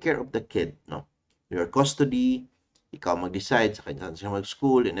is to take care of the kid, no? Your custody, ikaw mag-decide sa kanya, sa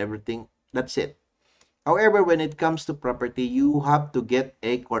mag-school and everything. That's it. However, when it comes to property, you have to get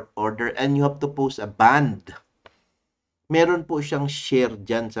a court order and you have to post a bond. Meron po siyang share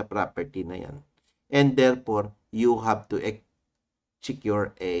dyan sa property na yan. And therefore, you have to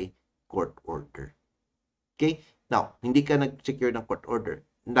secure a court order. Okay? Now, hindi ka nag-secure ng court order.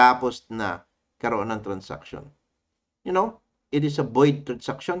 Tapos na karoon ng transaction. You know, it is a void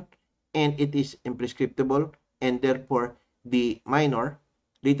transaction and it is imprescriptible and therefore, the minor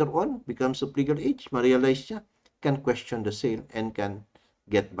later on becomes of legal age, ma-realize siya, can question the sale and can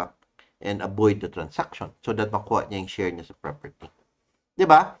get back and avoid the transaction so that makuha niya yung share niya sa property.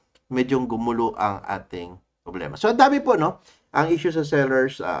 Diba? Medyo gumulo ang ating problema. So, ang dami po, no? Ang issue sa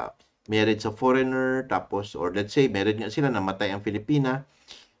sellers, married sa foreigner, tapos, or let's say, married nga sila, namatay ang Filipina.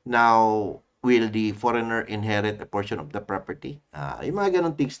 Now, will the foreigner inherit a portion of the property? Yung mga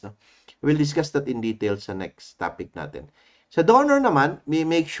ganun things, no? We'll discuss that in detail sa next topic natin. Sa donor naman, we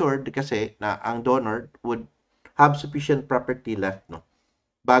make sure kasi na ang donor would have sufficient property left, no?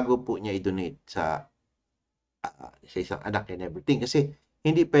 Bago po niya i-donate sa isang anak and everything. Kasi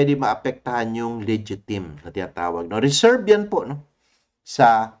hindi pwede maapektahan yung legitim na tinatawag, no? Reserve yan po, no?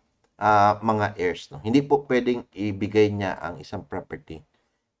 Sa mga heirs, no? Hindi po pwedeng ibigay niya ang isang property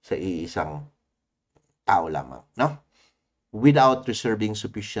sa isang tao lamang, no? Without reserving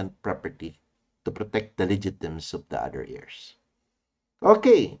sufficient property to protect the legitimacy of the other heirs.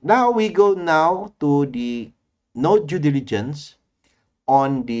 Okay, now we go now to the no due diligence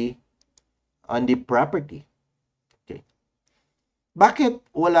on the property. Okay.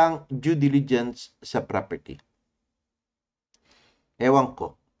 Bakit walang due diligence sa property? Ewan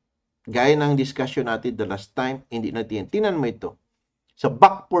ko. Gaya ng discussion natin the last time, hindi natin. Tingnan mo ito. Sa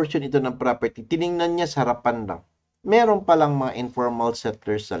back portion ito ng property, tiningnan niya sa harapan lang. Meron palang mga informal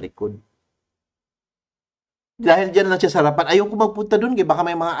settlers sa likod. Dahil dyan lang siya sa harapan, ayaw ko magpunta dun, kaya baka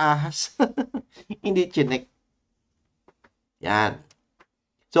may mga ahas. Hindi chinek. Yan.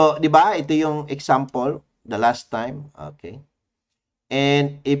 So, di ba, ito yung example, the last time. Okay.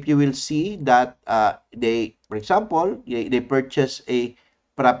 And if you will see that they, for example, they purchase a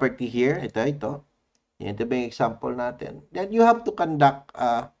property here, ito. Ito ba yung example natin? Then you have to conduct,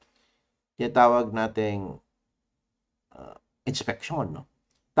 tinatawag nating inspection, no?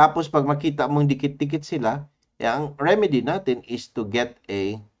 Tapos, pag makita mong dikit-dikit sila, ang remedy natin is to get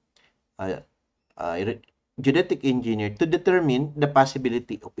a genetic engineer to determine the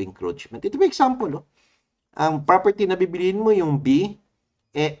possibility of encroachment. Ito ba example, no? Ang property na bibiliin mo, yung B,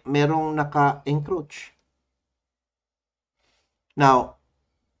 merong naka-encroach. Now,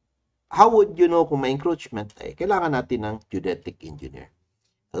 how would you know kung may encroachment? Kailangan natin ng genetic engineer.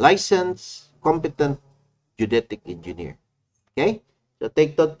 Licensed, competent genetic engineer. Okay? So,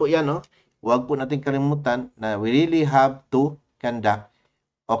 take note po yan, no? Huwag po natin kalimutan na we really have to conduct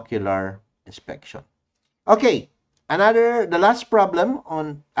ocular inspection. Okay. The last problem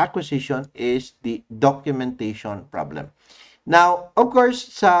on acquisition is the documentation problem. Now, of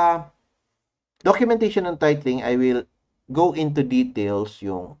course, sa documentation and titling, I will go into details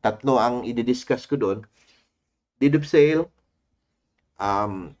yung tatlo ang i-discuss ko doon. Deed of sale,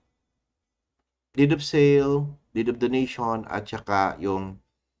 deed of donation, at saka yung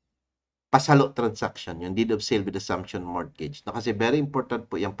pasalo transaction, yung deed of sale with assumption mortgage. No, kasi very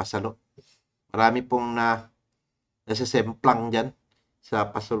important po yung pasalo. Marami pong nasasemplang dyan sa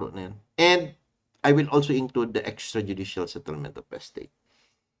pasalo na yan. And I will also include the extrajudicial settlement of estate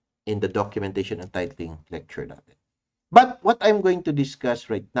in the documentation and titling lecture natin. But what I'm going to discuss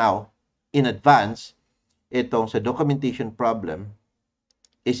right now in advance, itong sa documentation problem,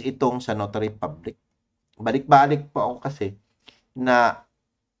 is itong sa notary public. Balik-balik po ako kasi na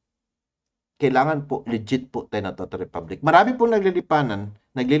kailangan po legit po tayo na notary public. Marami pong naglilipana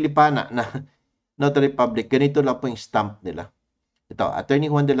na notary public. Ganito lang po yung stamp nila. Ito, Attorney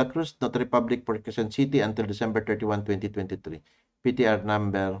Juan de la Cruz, Notary Public for Quezon City until December 31, 2023. PTR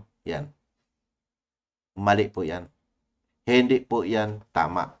number, yan. Mali po yan. Hindi po yan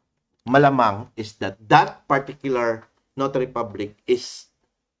tama. Malamang is that particular notary public is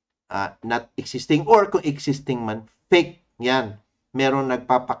not existing, or kung existing man, fake yan. Meron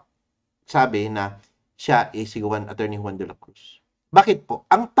nagpapasabi na siya is si Attorney Juan de la Cruz. Bakit po?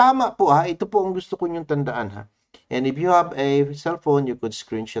 Ang tama po ito po ang gusto ko niyong tandaan And if you have a cell phone, you could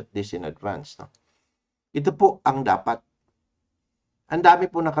screenshot this in advance. No? Ito po ang dapat. Ang dami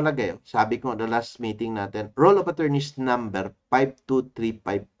po nakalagay. Sabi ko the last meeting natin, roll of attorneys number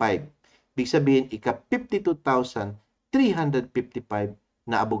 52355. Ibig sabihin, ika-52,355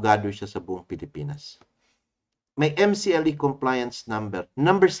 na abogado siya sa buong Pilipinas. May MCLE compliance number.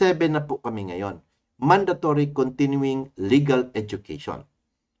 Number 7 na po kami ngayon. Mandatory continuing legal education.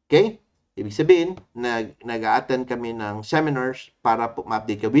 Okay? Ibig sabihin, nag-a-attend kami ng seminars para po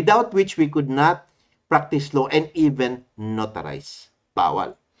ma-update ka, without which we could not practice law and even notarize.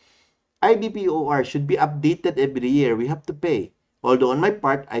 Bawal. IBPOR should be updated every year. We have to pay. Although on my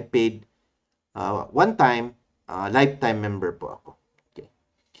part, I paid one time, lifetime member po ako. Okay.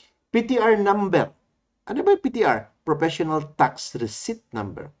 PTR number. Ano ba yung PTR? Professional Tax Receipt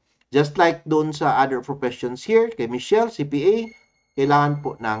Number. Just like doon sa other professions here, kay Michelle, CPA, kailangan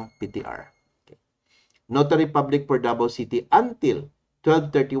po ng PTR. Okay. Notary Public for Davao City until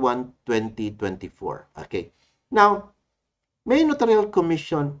 12/31/2024. Okay. Now, may Notarial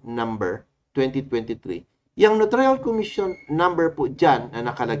Commission number 2023. Yung Notarial Commission number po dyan na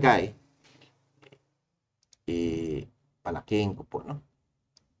nakalagay, palaking ko po, no?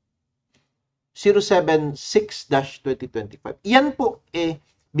 076-2025. Yan po,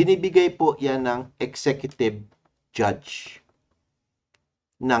 binibigay po yan ng executive judge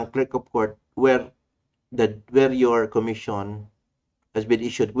ng clerk of court where your commission has been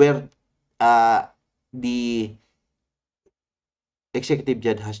issued, where the executive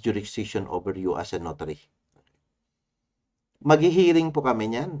judge has jurisdiction over you as a notary. Maghihiring po kami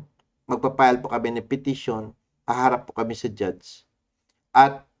niyan. Magpapile po kami ng petition, haharap po kami sa judge,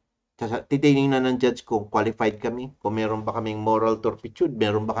 at titingnan na ng judge kung qualified kami, kung meron ba kaming moral turpitude,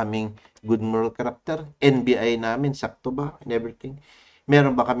 meron ba kaming good moral character, NBI namin, sakto ba, and everything.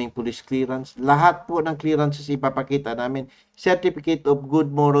 Meron ba kaming police clearance? Lahat po ng clearances ipapakita namin. Certificate of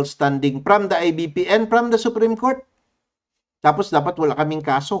good moral standing from the IBP and from the Supreme Court. Tapos dapat wala kaming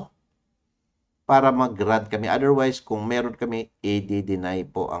kaso para mag-grant kami. Otherwise, kung meron kami, i-deny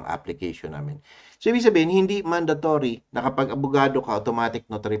po ang application namin. So, ibig sabihin, hindi mandatory na kapag abogado ka, automatic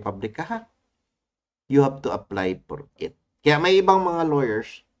notary public ka, ha? You have to apply for it. Kaya may ibang mga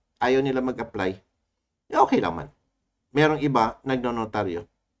lawyers, ayaw nila mag-apply. Okay lang man. Merong iba, nagnonotaryo.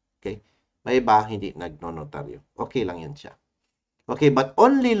 Okay? May iba, hindi nagnonotaryo. Okay lang yan siya. Okay, but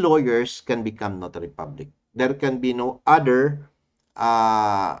only lawyers can become notary public. There can be no other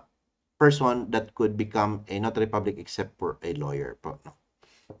person that could become a notary public except for a lawyer po, no?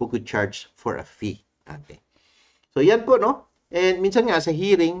 Who could charge for a fee. Okay. So, yan po, no? And minsan nga sa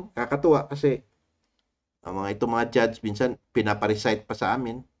hearing, kakatuwa kasi itong mga judge, minsan pinaparecite pa sa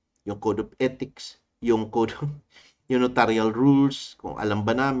amin yung code of ethics, yung notarial rules, kung alam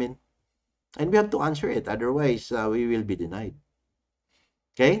ba namin. And we have to answer it. Otherwise, we will be denied.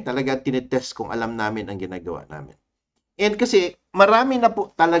 Okay? Talagang tinitest kung alam namin ang ginagawa namin. And kasi marami na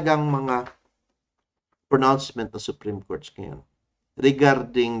po talagang mga pronouncement ng Supreme Court ngayon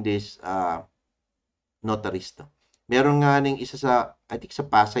regarding this notarista. Meron nga ning isa sa, I think sa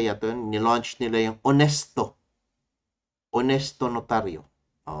Pasay ito, nilaunch nila yung honesto notaryo.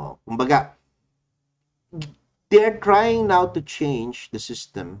 Kumbaga, they're trying now to change the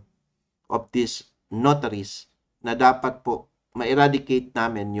system of these notaries na dapat po ma-eradicate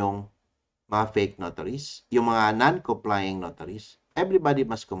namin yung mga fake notaries, yung mga non-complying notaries. Everybody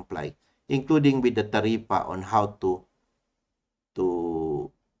must comply, including with the tarifa on how to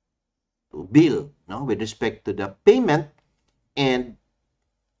bill, no, with respect to the payment and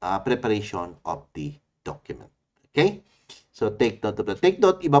preparation of the document. Okay? So, take note of that. Take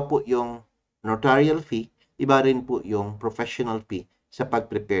note, iba po yung notarial fee, iba rin po yung professional fee sa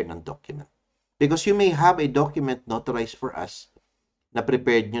pag-prepare ng document. Because you may have a document notarized for us na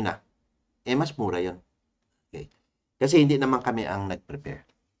prepared nyo na, mas mura yun. Okay? Kasi hindi naman kami ang nag-prepare.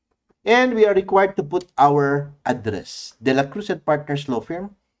 And we are required to put our address. De La Cruz and Partners Law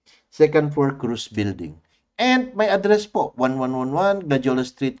Firm, second floor, Cruz Building. And my address po, 1111 Gladiola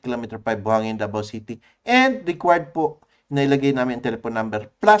Street, Kilometer 5, Buhangin, Davao City. And required po, na ilagay namin ang telephone number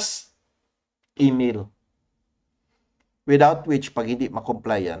plus email. Without which, pag hindi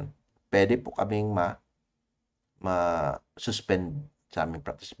ma-comply yan, pwede po kaming ma-suspend sa aming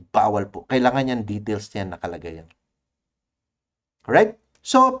practice. Bawal po. Kailangan yan, details niyan nakalagay yan. Alright?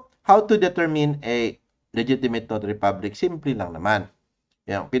 So, how to determine a legitimate notary public? Simple lang naman.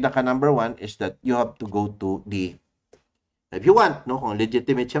 Yung pinaka number one is that you have to go to the, if you want, no, kung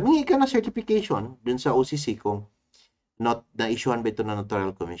legitimate siya, mangi ka na certification dun sa OCC kung na-issuehan ba ito na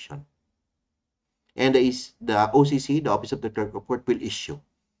Notarial Commission. And the OCC, the Office of the Clerk of Court, will issue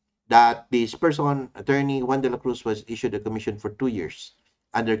that this person, Attorney Juan de la Cruz, was issued a commission for 2 years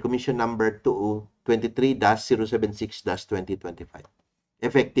under commission number 23-076-2025,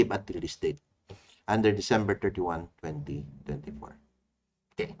 effective until this date, under December 31, 2024.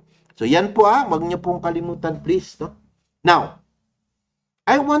 Okay. So, yan po wag niyo pong kalimutan, please. No? Now,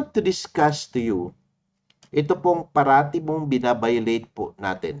 I want to discuss to you ito pong parati mong binabiolate po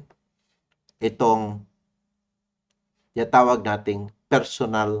natin. Itong tawag nating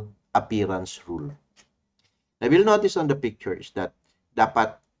personal appearance rule. Now, we'll notice on the picture is that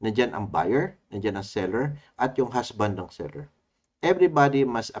dapat nandyan ang buyer, nandyan ang seller, at yung husband ng seller. Everybody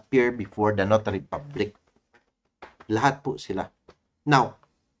must appear before the notary public. Lahat po sila. Now,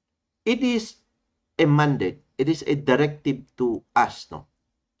 it is a mandate. It is a directive to us, no?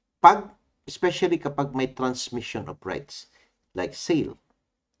 Especially kapag may transmission of rights, like sale,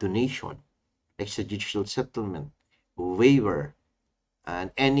 donation, extrajudicial settlement, waiver,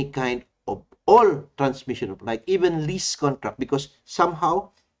 and any kind of all transmission of right, even lease contract, because somehow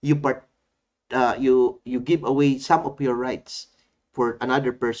you give away some of your rights for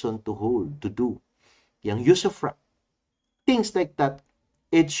another person to hold, to do. Yung use of things like that,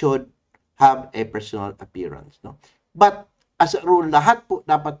 it should have a personal appearance, no? But as a rule, lahat po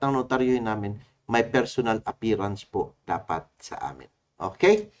dapat ng notaryohin namin may personal appearance po dapat sa amin.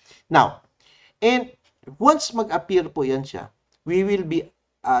 Okay? Now, and once mag-appear po yan siya, we will be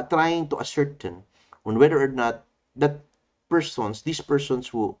trying to ascertain on whether or not that these persons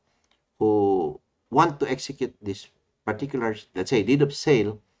who want to execute this particular, let's say, deed of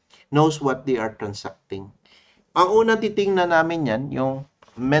sale, knows what they are transacting. Ang unang titingnan namin yan, yung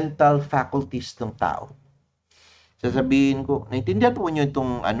mental faculties ng tao. Sasabihin ko, naintindihan po niyo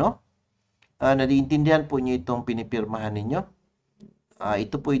itong naiintindihan po niyo itong pinipirmahan ninyo?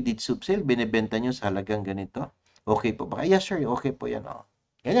 Ito po yung deed of sale, binibenta nyo sa halagang ganito. Okay po ba? Yes, sir. Okay po yan. Oh.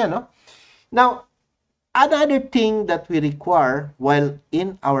 Ganyan, no? Now, another thing that we require while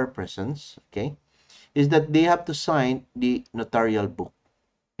in our presence, okay, is that they have to sign the notarial book.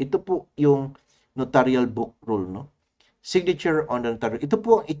 Ito po yung notarial book rule, no? Signature on the notarial. Ito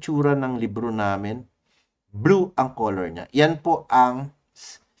po ang itsura ng libro namin. Blue ang color niya. Yan po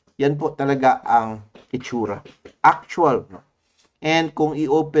talaga ang itsura. Actual, no? And kung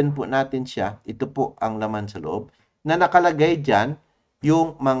i-open po natin siya, ito po ang laman sa loob, na nakalagay dyan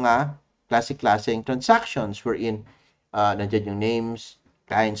yung mga klase-klaseng transactions wherein nandyan yung names,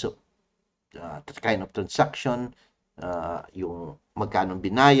 kind of transaction, yung magkano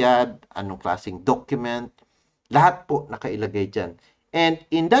binayad, anong klaseng document, lahat po nakailagay dyan. And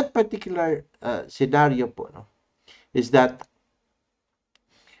in that particular scenario po, no, is that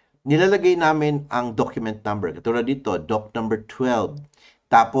nilalagay namin ang document number. Katulad dito, doc number 12.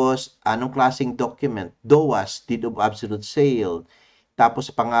 Tapos, anong klaseng document? DOAS, Deed of Absolute Sale.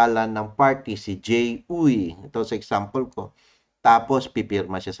 Tapos, pangalan ng party, si J. Uy. Ito sa example ko. Tapos,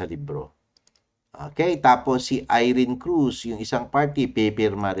 pipirma siya sa libro. Okay? Tapos, si Irene Cruz, yung isang party,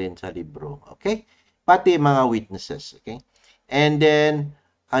 pipirma rin sa libro. Okay? Pati mga witnesses. Okay? And then,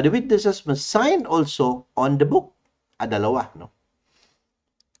 the witnesses must sign also on the book. Dalawa, no?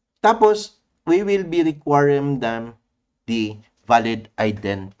 Tapos, we will be requiring them the valid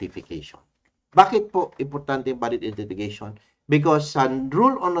identification. Bakit po importante yung valid identification? Because sa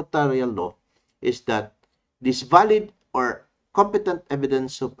rule on notarial law is that this valid or competent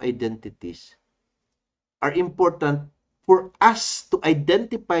evidence of identities are important for us to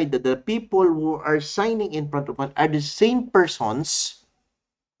identify that the people who are signing in front of us are the same persons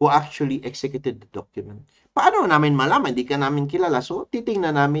who actually executed the document. Paano namin malaman? Hindi ka namin kilala. So,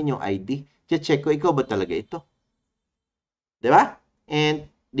 titingnan namin yung ID. Check ko, ikaw ba talaga ito? Diba? And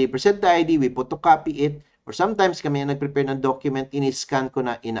they present the ID, we photocopy it, or sometimes kami yung nag-prepare ng document, in-scan ko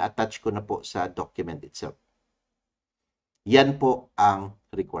na, ina-attach ko na po sa document itself. Yan po ang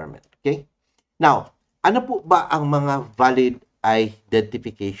requirement. Okay? Now, ano po ba ang mga valid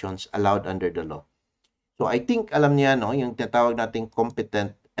identifications allowed under the law? So, I think, alam niya, no, yung tinatawag nating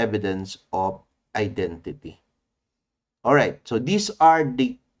competent evidence of identity. Alright, so these are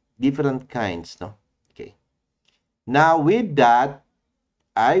the different kinds, no? Okay. Now, with that,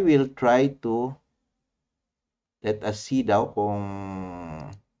 I will try to let us see daw kung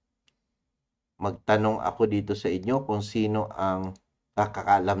magtanong ako dito sa inyo kung sino ang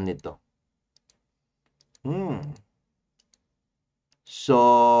nakakaalam nito. So,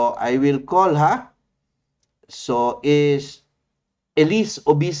 I will call, ha? So, is Elise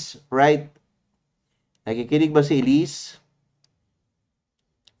Obis, right? Nakikinig ba si Elise?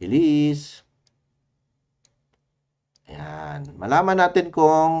 Elise. Ayan. Malaman natin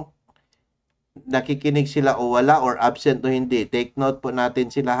kung nakikinig sila o wala or absent o hindi. Take note po natin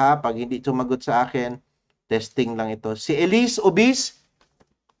sila, ha. Pag hindi sumagot sa akin, testing lang ito. Si Elise Obis,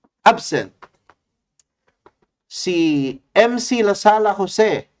 absent. Si MC Lasala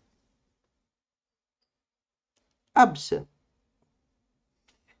Jose, absent.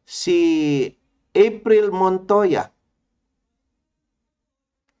 Si April Montoya,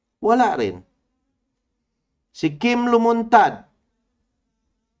 wala rin. Si Kim Lumuntad,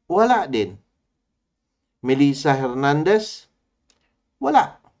 wala din. Melissa Hernandez,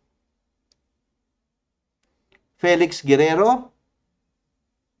 wala. Felix Guerrero.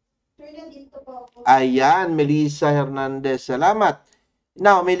 Ayan, Melissa Hernandez. Salamat.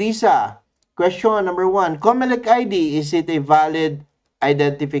 Now, Melissa, question number 1. COMELEC ID, is it a valid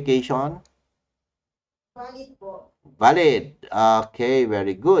identification? Valid po. Valid. Okay,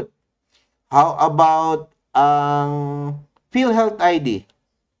 very good. How about ang PhilHealth ID?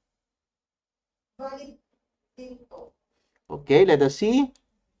 Valid din po. Okay, let us see.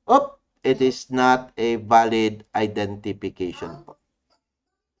 Oh, it is not a valid identification po.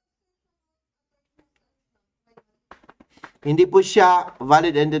 Hindi po siya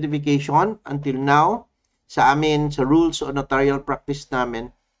valid identification until now sa amin, sa rules o notarial practice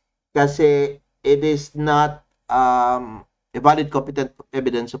namin, kasi it is not a valid competent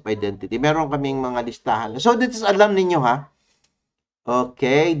evidence of identity. Meron kaming mga listahan. So, this is alam ninyo, ha?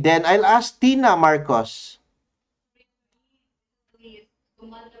 Okay, then I'll ask Tina Marcos.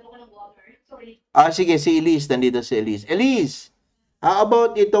 Sige, si Elise. Nandito si Elise. Elise, how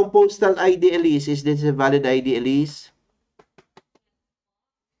about itong postal ID, Elise? Is this a valid ID, Elise?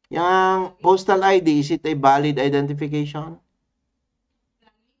 Yung postal ID, is it a valid identification?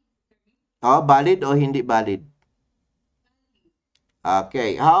 Valid o hindi valid?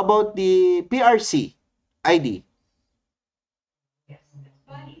 Okay. How about the PRC ID?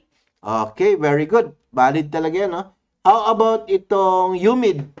 Okay, very good. Valid talaga yan, no? How about itong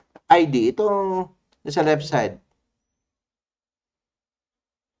UMID ID? Itong sa left side.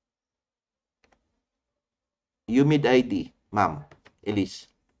 UMID ID, ma'am.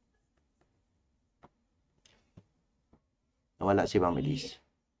 Elise. Nawala si Ma'am Elise.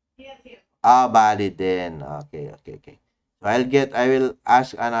 Valid din. Okay. So, I will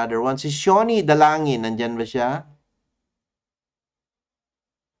ask another one. Si Shoni Dalangin, nandyan ba siya?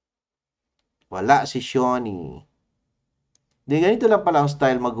 Wala si Shoni. Di ganito lang pala ang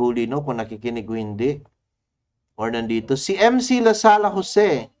style maghuli, no? Kung nakikinig o hindi. Or nandito. Si MC Lasala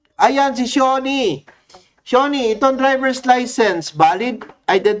Jose. Ayan, si Shoni. Shoni, itong driver's license, valid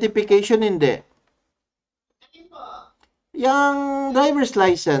identification, hindi? Yung driver's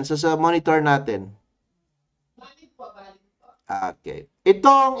license sa monitor natin. Valid po. Okay.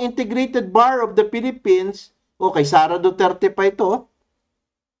 Itong Integrated Bar of the Philippines, kay Sara Duterte pa ito.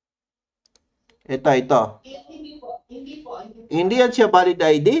 Ito. Hindi po. Hindi yan siya valid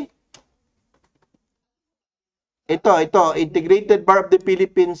ID? Ito. Integrated Bar of the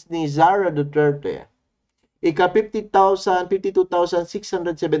Philippines ni Sara Duterte. Ika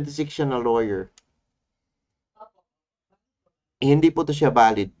 52,676 siya na lawyer. Hindi po to siya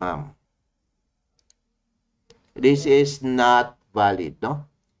valid, ma'am. This is not valid, no?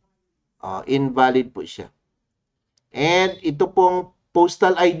 Invalid po siya. And ito pong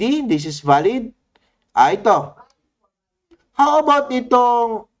postal ID, this is valid. Ito. How about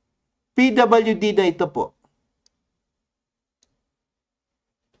itong PWD na ito po?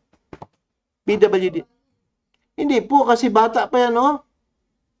 PWD. Hindi po, kasi bata pa yan, no?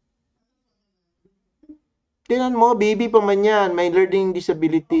 Tingnan mo, baby pa man yan, may learning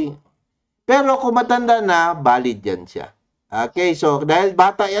disability. Pero kung matanda na, valid yan siya. Okay, so dahil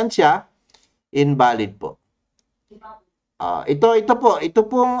bata yan siya, invalid po. Ito po, ito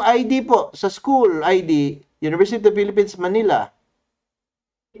pong ID po, sa school ID, University of the Philippines, Manila.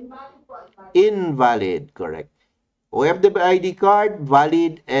 Invalid, correct. OFW ID card,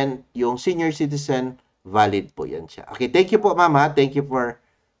 valid, and yung senior citizen, valid po yan siya. Okay, thank you po, ma'am, ha? Thank you for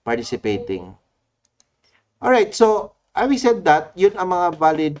participating. Alright, so, having said that, yun ang mga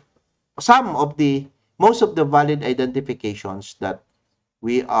valid, most of the valid identifications that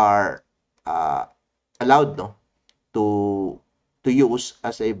we are allowed, no, to use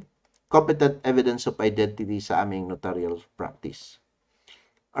as a competent evidence of identity sa aming notarial practice.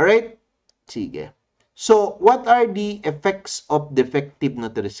 Alright? Sige. So, what are the effects of defective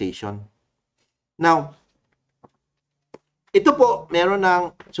notarization? Now, ito po, meron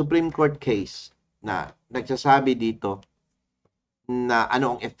ng Supreme Court case na nagsasabi dito na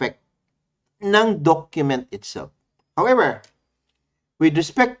ano ang effect ng document itself. However, with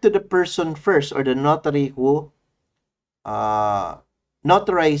respect to the person first or the notary who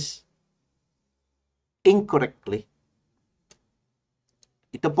notarized incorrectly,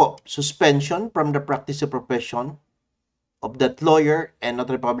 ito po, suspension from the practice of profession of that lawyer and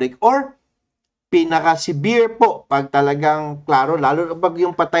notary public, or pinaka-severe po pag talagang klaro, lalo na pag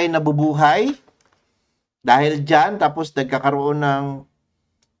yung patay na bubuhay dahil dyan, tapos nagkakaroon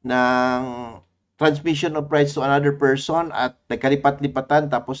ng transmission of rights to another person at nagkalipat-lipatan,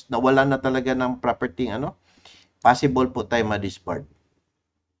 tapos nawalan na talaga ng property, possible po tayo ma-disbarred.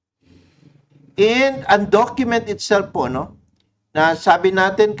 And ang document itself po, no, na sabi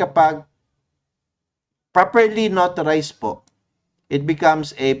natin kapag properly notarized po, it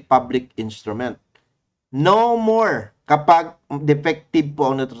becomes a public instrument. No more kapag defective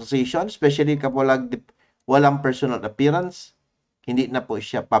po ang notarization, especially kapag walang personal appearance, hindi na po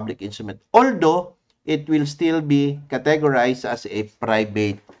siya public instrument. Although, it will still be categorized as a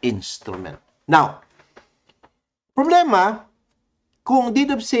private instrument. Now, problema, kung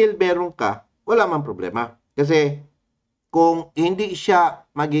deed of sale meron ka, wala man problema. Kasi kung hindi siya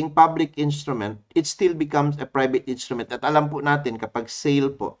maging public instrument, it still becomes a private instrument. At alam po natin kapag sale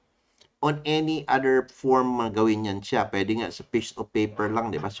po, on any other form gawin yan siya. Pwede nga sa piece of paper lang,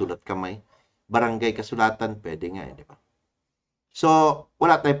 di ba? Sulat kamay. Barangay kasulatan, pwede nga, di ba? So,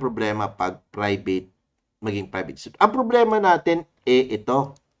 wala tayong problema pag private, maging private instrument. Ang problema natin,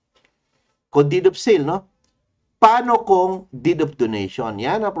 ito. Kung deed of sale, no? Paano kung deed of donation?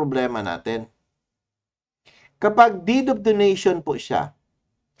 Yan ang problema natin. Kapag deed of donation po siya,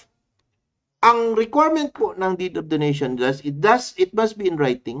 ang requirement po ng deed of donation it must be in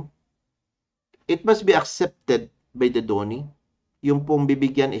writing. It must be accepted by the donee. Yung pong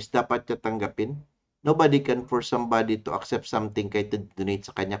bibigyan is dapat niya tanggapin. Nobody can force somebody to accept something kahit donate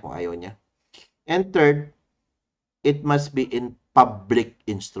sa kanya kung ayaw niya. And third, it must be in public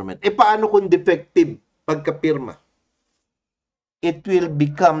instrument. Paano kung defective pagkapirma? It will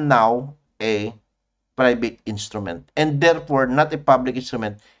become now a private instrument and therefore not a public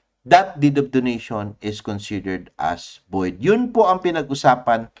instrument. That deed of donation is considered as void. Yun po ang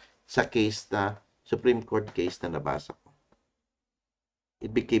pinag-usapan sa case na, Supreme Court case na nabasa ko.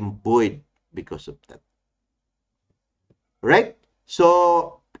 It became void because of that. Right?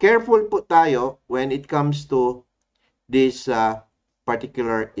 So, careful po tayo when it comes to these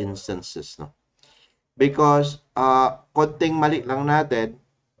particular instances. No? Because, konting mali lang natin,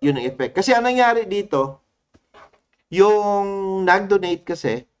 yun ang effect. Kasi ang nangyari dito, yung nag-donate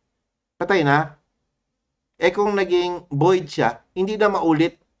kasi, patay na. Kung naging void siya, hindi na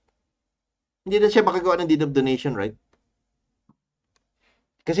maulit. Hindi na siya makagawa ng deed of donation, right?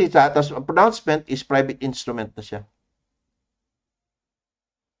 Kasi sa pronouncement is private instrument na siya.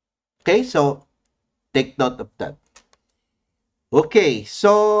 Okay, so take note of that. Okay,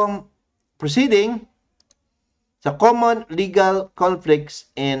 so proceeding sa common legal conflicts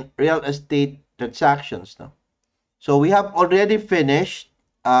in real estate transactions. No? So we have already finished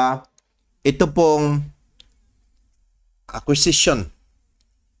ito pong acquisition.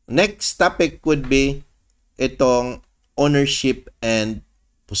 Next topic would be itong ownership and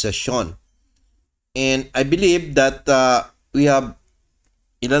possession. And I believe that we have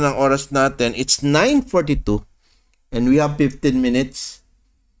ilan ang oras natin? It's 9:42 and we have 15 minutes.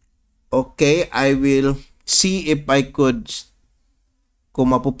 Okay, I will see if I could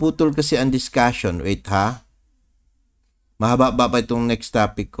kung mapuputol kasi ang discussion. Wait ha. Mahaba ba itong next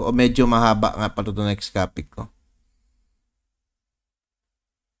topic ko? O medyo mahaba nga pa itong next topic ko.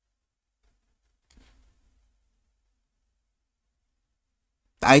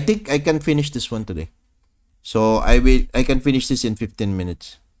 I think I can finish this one today. So I can finish this in 15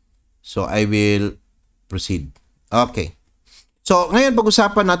 minutes. So I will proceed. Okay. So ngayon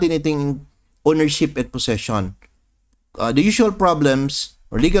pag-usapan natin itong ownership and possession. The usual problems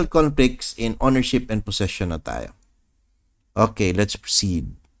or legal conflicts in ownership and possession na tayo. Okay, let's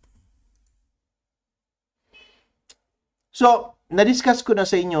proceed. So, na-discuss ko na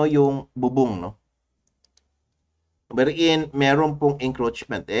sa inyo yung bubong, no? Wherein, meron pong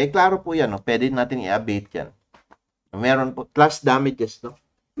encroachment. Klaro po yan, no? Pwede natin i-abate yan. Meron po, plus damages, no?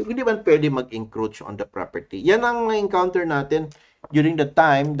 Yung hindi man pwede mag-encroach on the property. Yan ang na-encounter natin during the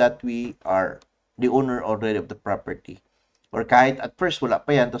time that we are the owner already of the property. Or kahit at first, wala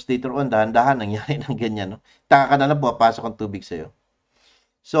pa yan. Tapos later on, dahan-dahan, nangyari ng ganyan, no? Taka ka na lang, pumapasok ang tubig sa'yo.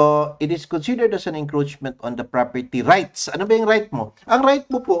 So, it is considered as an encroachment on the property rights. Ano ba yung right mo? Ang right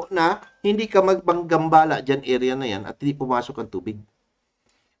mo po na hindi ka magbanggambala dyan area na yan at hindi pumasok ang tubig.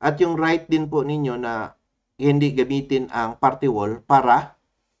 At yung right din po ninyo na hindi gamitin ang party wall para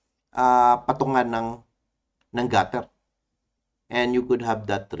patungan ng gutter. And you could have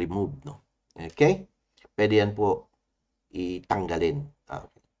that removed. No? Okay? Pwede yan po itanggalin.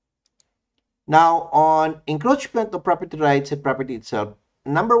 Okay. Now, on encroachment of property rights and property itself,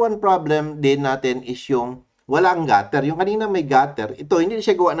 number one problem din natin is yung walang gutter. Yung kanina may gutter, ito hindi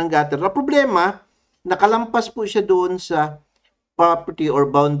siya gawa ng gutter. Na problema, nakalampas po siya doon sa property or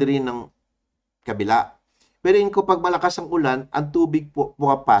boundary ng kabila. Pero kapag malakas ang ulan, ang tubig po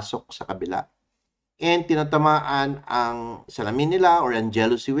pumapasok sa kabila. And tinatamaan ang salamin nila or ang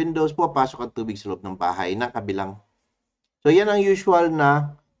jealousy windows, pumapasok ang tubig sa loob ng bahay ng kabilang. So yan ang usual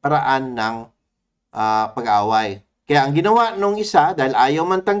na paraan ng pag-aaway. Kaya ang ginawa nung isa, dahil ayaw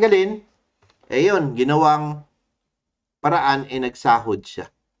man tanggalin, Eh yun, ginawang paraan ay nagsahod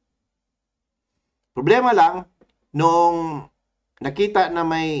siya. Problema lang, nung nakita na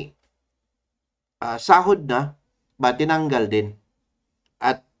may sahod na, ba tinanggal din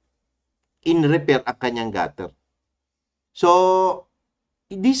at in-repair ang kanyang gutter. So,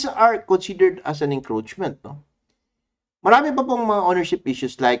 these are considered as an encroachment, no? Marami pa pong mga ownership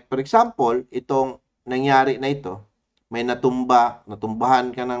issues like, for example, itong nangyari na ito, may natumbahan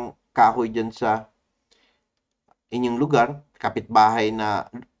ka ng kahoy dyan sa inyong lugar, kapitbahay na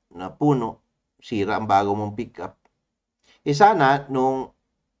puno, sira ang bago mong pickup. Eh sana, nung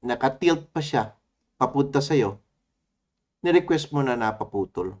nakatilt pa siya, papunta sa'yo, ni-request mo na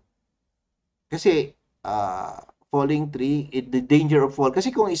napaputol. Kasi, falling tree, the danger of fall. Kasi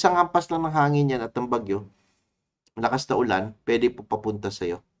kung isang hampas lang ng hangin yan at ng bagyo, malakas na ulan, pwede po papunta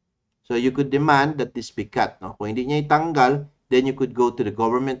sa'yo. So, you could demand that this be cut. No? Kung hindi niya itanggal, then you could go to the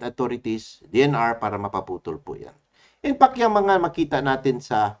government authorities, DNR, para mapaputol po yan. In fact, yung mga makita natin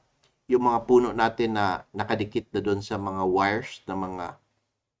sa yung mga puno natin na nakadikit na doon sa mga wires na mga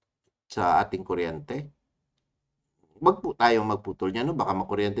sa ating kuryente, wag po tayong magputol niya, no? Baka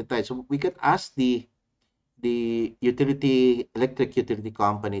makuryente tayo. So, we can ask the electric utility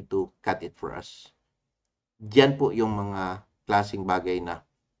company to cut it for us. Diyan po yung mga klaseng bagay na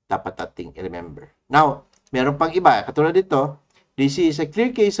dapat ating i-remember. Now, meron pang iba. Katulad dito, this is a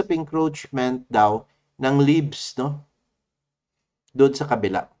clear case of encroachment daw ng leaves, no? Doon sa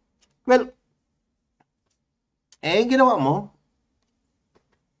kabila. Well, ginawa mo,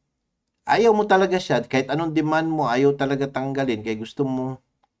 ayaw mo talaga siya. Kahit anong demand mo, ayaw talaga tanggalin. Kaya gusto mo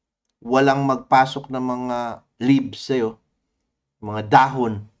walang magpasok ng mga leaves sa'yo, mga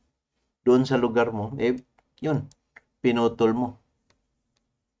dahon doon sa lugar mo. Yun, pinutol mo.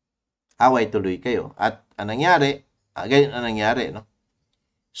 Away tuloy kayo. At anong nangyari, ganyan ang nangyari, no?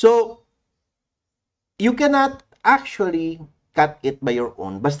 So, you cannot actually cut it by your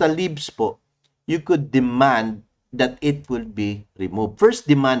own. Basta leaves po, you could demand that it will be removed. First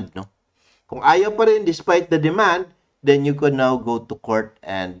demand, no? Kung ayaw pa rin despite the demand, then you could now go to court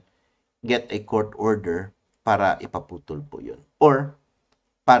and get a court order para ipaputol po yun. Or,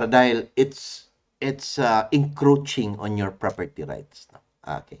 para dahil it's encroaching on your property rights. No?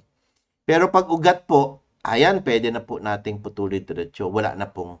 Okay. Pero pag ugat po, ayan, pwede na po nating putulin diretso. Wala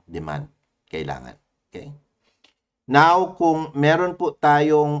na pong demand. Kailangan. Okay? Now, kung meron po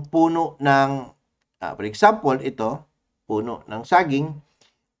tayong puno ng, for example, ito, puno ng saging,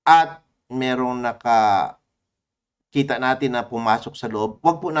 at merong kita natin na pumasok sa loob,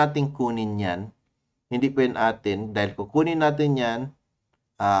 wag po nating kunin yan. Hindi po yun atin. Dahil kung kunin natin yan,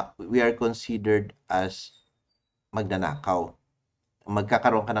 we are considered as magnanakaw.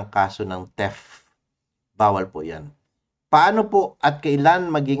 Magkakaroon ka ng kaso ng theft. Bawal po yan. Paano po at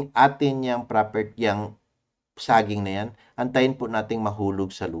kailan maging atin yung property, yung saging na yan? Antayin po nating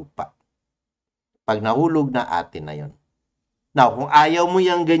mahulog sa lupa. Pag nahulog na, atin na yon. Now, kung ayaw mo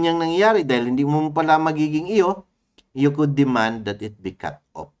yung ganyang nangyayari dahil hindi mo pala magiging iyo, you could demand that it be cut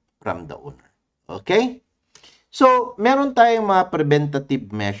off from the owner. Okay? So, meron tayong mga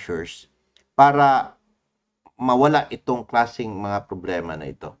preventative measures para mawala itong klaseng mga problema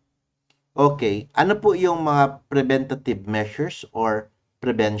na ito. Okay, ano po yung mga preventative measures or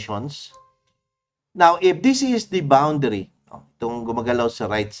preventions? Now, if this is the boundary, itong gumagalaw sa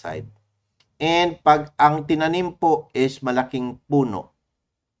right side, and pag ang tinanim po is malaking puno,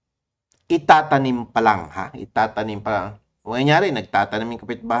 itatanim pa lang, ha? Itatanim pa lang. Kung nangyari, nagtatanim yung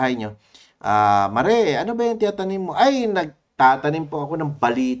kapitbahay nyo, Mare, ano ba yung tiyatanim mo? Ay, nagtatanim po ako ng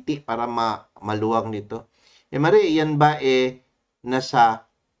baliti para maluwang nito. Mare, yan ba nasa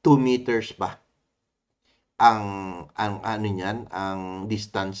 2 meters ba? Ang ano niyan, ang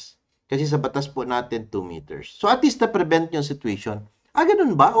distance. Kasi sa batas po natin 2 meters. So at least na prevent yung situation.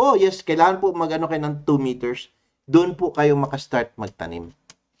 Ganun ba? Oh, yes, kailangan po magano kayo ng 2 meters. Doon po kayo makastart magtanim.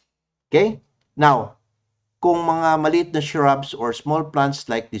 Okay? Now, kung mga maliit na shrubs or small plants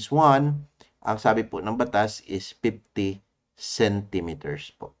like this one, ang sabi po ng batas is 50 centimeters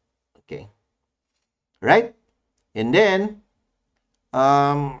po. Okay? Right? And then,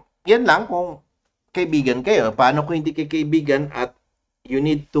 yan lang kung kaibigan kayo. Paano kung hindi kayo kaibigan at you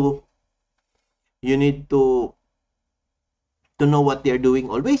need to know what they are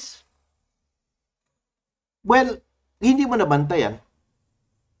doing always? Well, hindi mo nabantayan.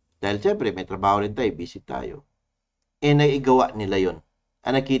 Dahil syempre, may trabaho rin tayo, busy tayo. Naigawa nila yon.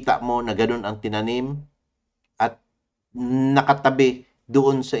 Nakita mo na ganun ang tinanim at nakatabi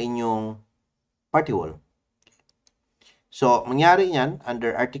doon sa inyong party wall. So, mangyari yan,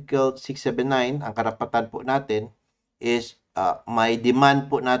 under Article 679, ang karapatan po natin is may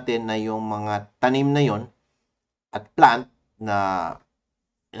demand po natin na yung mga tanim na yon at plant na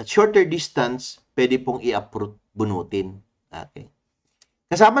at shorter distance, pwede pong i-uproot, bunutin. Okay.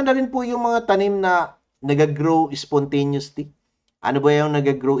 Kasama na rin po yung mga tanim na nag-grow spontaneously. Ano ba yung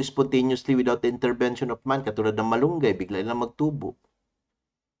nag-grow spontaneously without the intervention of man? Katulad ng malunggay, bigla lang magtubo.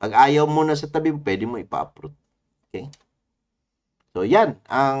 Pag ayaw mo na sa tabi, pwede mo ipa-uproot. Okay? So, yan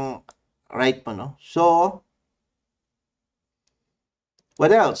ang right mo, no? So,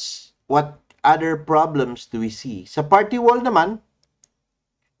 what else? What other problems do we see? Sa party wall naman,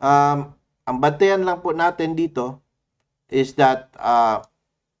 ang bantayan lang po natin dito is that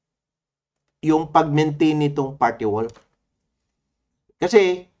yung pag-maintain nitong party wall.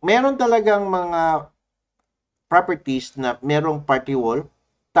 Kasi meron talagang mga properties na merong party wall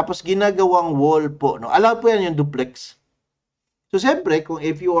tapos ginagawang wall po, no? Allow po yan yung duplex. So siyempre, kung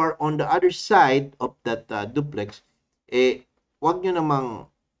if you are on the other side of that duplex, wag nyo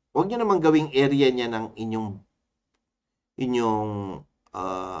namang gawing area niya ng inyong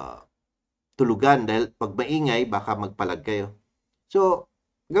tulugan dahil pag maingay baka magpalag kayo. So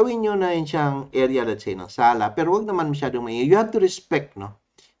gawin nyo na yun siyang area, let's say, ng sala, pero wag naman masyadong maingay. You have to respect, no,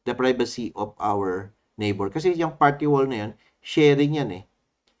 the privacy of our neighbor. Kasi yung party wall na yan, sharing yan eh.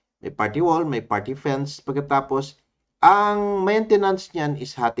 May party wall, may party fence. Pagkatapos, ang maintenance niyan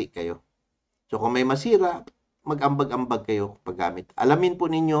is hati kayo. So kung may masira, mag-ambag-ambag kayo paggamit. Alamin po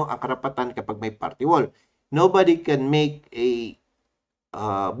ninyo ang karapatan kapag may party wall. Nobody can make a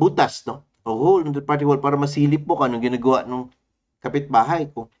butas, no, o hole in the party wall para masilip mo kung anong ginagawa ng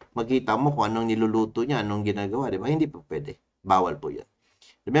kapitbahay. Kung makita mo kung anong niluluto niya, anong ginagawa, di ba? Hindi po pwede. Bawal po yan.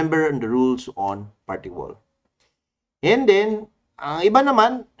 Remember the rules on party wall. And then, ang iba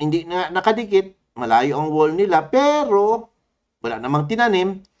naman, hindi na nakadikit, malayo ang wall nila, pero wala namang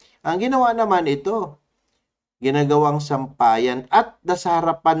tinanim. Ang ginawa naman ito, ginagawang sampayan at nasa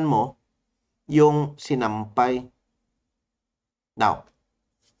harapan mo yung sinampay. Now,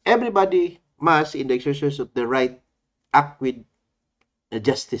 everybody must, in the exercise of the right, act with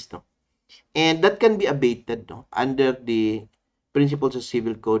justice, no? And that can be abated, no, under the principles of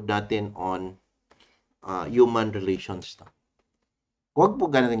civil code natin on human relations, no? Huwag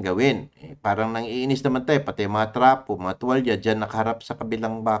po ganun gawin. Parang nangiinis naman tayo, pati mga trapo, mga tuwalya, dyan nakaharap sa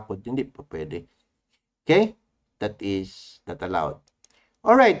kabilang bakod. Hindi po pwede. Okay? That is not allowed.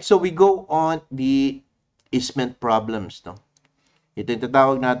 Alright, so we go on the easement problems, no? Ito yung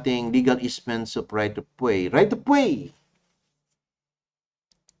tatawag nating legal easements of right of way. Right of way!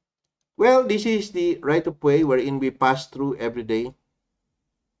 Well, this is the right of way wherein we pass through every day.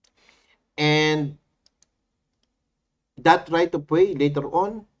 And that right of way later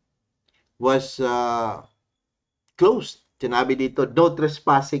on was closed. Sinabi dito, no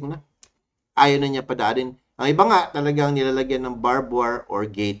trespassing na. Ayaw na niya padaanin. Ang iba nga talagang nilalagyan ng barbed wire or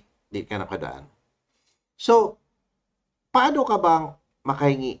gate. Di ka nakadaan. So, paano ka bang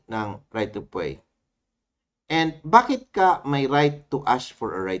makahingi ng right of way? And bakit ka may right to ask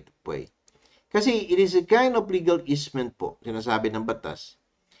for a right of way? Kasi it is a kind of legal easement po, sinasabi ng batas.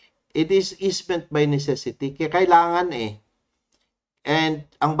 It is easement by necessity. Kaya kailangan eh. And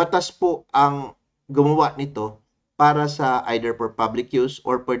ang batas po ang gumawa nito para sa either for public use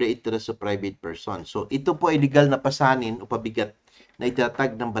or for the interest of private person. So ito po ay legal na pasanin o pabigat na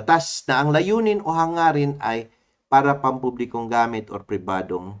itatag ng batas na ang layunin o hangarin ay para pampublikong gamit or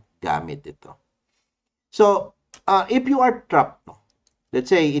pribadong gamit ito. So, if you are trapped,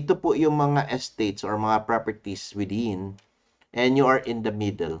 let's say, ito po yung mga estates or mga properties within, and you are in the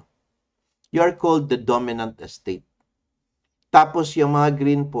middle, you are called the dominant estate. Tapos, yung mga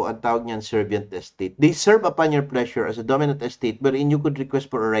green po, ang tawag niyan servant estate. They serve upon your pleasure as a dominant estate wherein you could request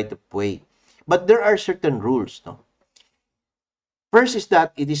for a right of way. But there are certain rules, no? First is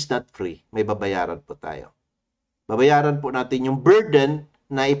that it is not free. May babayaran po tayo. Babayaran po natin yung burden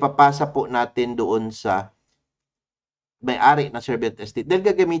na ipapasa po natin doon sa may-ari na servant estate. Dahil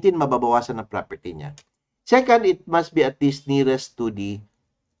gagamitin, mababawasan ng property niya. Second, it must be at least nearest to the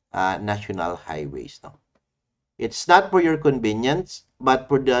national highways. No? It's not for your convenience, but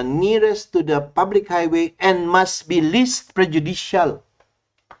for the nearest to the public highway and must be least prejudicial.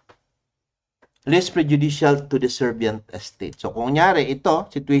 Least prejudicial to the servant estate. So, kung nyari, ito,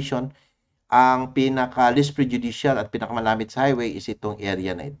 situation, ang pinaka-least prejudicial at pinakamalapit sa highway is itong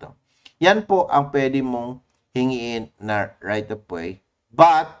area na ito. Yan po ang pwede mong hingiin na right of way.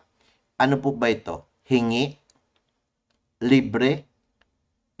 But, ano po ba ito? Hingi? Libre?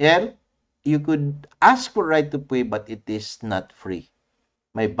 And you could ask for right of way but it is not free.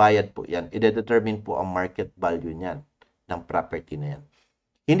 May bayad po yan. I-determine po ang market value niyan ng property na yan.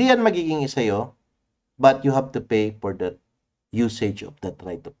 Hindi yan magiging isayo, but you have to pay for that usage of that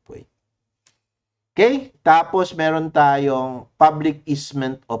right of way. Okay? Tapos, meron tayong public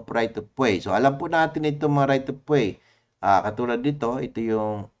easement of right of way. So, alam po natin itong mga right of way. Katulad dito, ito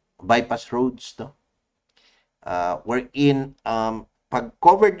yung bypass roads, no? Wherein, pag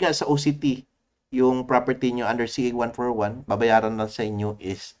covered nga sa OCT, yung property nyo under CA 141, babayaran lang sa inyo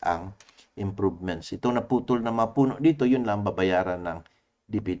is ang improvements. Ito naputol na mapuno dito, yun lang babayaran ng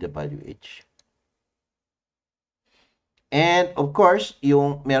DPWH. And of course,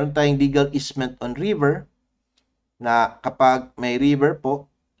 yung meron tayong legal easement on river na kapag may river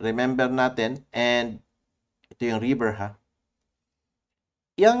po, remember natin, and ito yung river ha.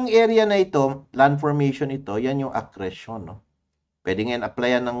 Yung area na ito, land formation ito, yan yung accretion, no? Pwede ngayon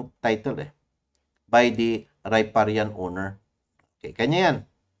applyan ng title by the riparian owner. Okay, kanya yan.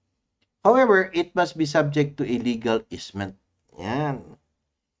 However, it must be subject to a legal easement. Yan.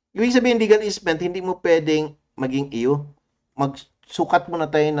 Ibig sabihin, legal easement, hindi mo pwedeng maging iyo. Magsukat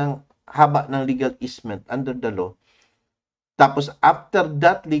muna tayo ng haba ng legal easement under the law. Tapos, after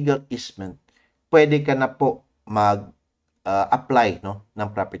that legal easement, pwede ka na po mag-apply no, ng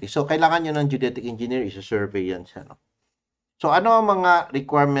property. So, kailangan nyo ng geodetic engineer, isa-survey yan siya. No? So, ano ang mga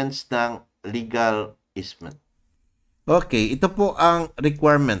requirements ng legal easement? Okay, ito po ang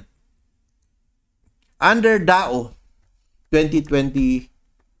requirement. Under DAO 2021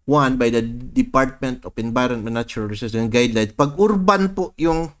 by the Department of Environment and Natural Resources and Guidelines, pag urban po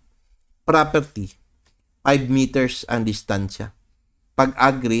yung property, 5 meters ang distansya. Pag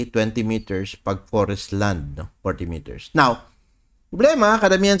agri, 20 meters. Pag forest land, no? 40 meters. Now, problema,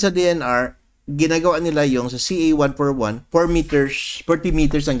 kadamihan sa DNR, ginagawa nila yung sa CA 141, 4 meters, 40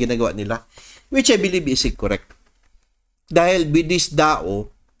 meters ang ginagawa nila, which I believe is correct. Dahil with this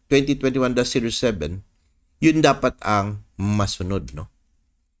DAO 2021-07, yun dapat ang masunod, no?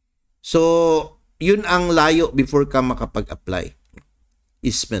 So, yun ang layo before ka makapag-apply.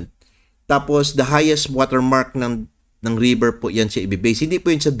 Easement. Tapos, the highest watermark ng river po yan siya ibibase. Hindi po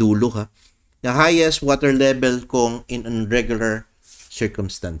yun sa dulo, ha? The highest water level kung in irregular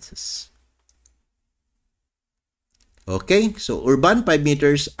circumstances. Okay? So, urban 5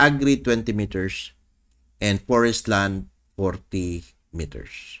 meters, agri 20 meters, and forest land 40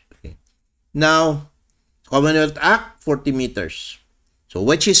 meters. Okay. Now, Commonwealth Act, 40 meters. So,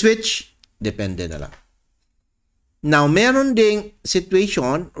 which is which? Depende na lang. Now, meron ding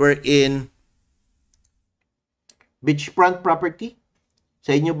situation wherein beachfront property.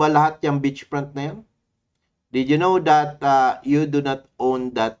 Sa inyo ba lahat yung beachfront na yan? Did you know that you do not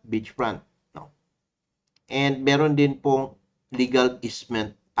own that beachfront? No. And meron din pong legal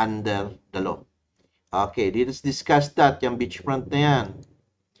easement under the law. Okay, let's discuss that, yung beachfront na yan.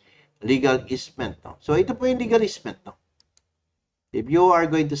 Legal easement. No? So, ito po yung legal easement. No? If you are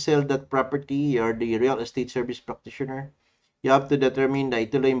going to sell that property, you're the real estate service practitioner, you have to determine na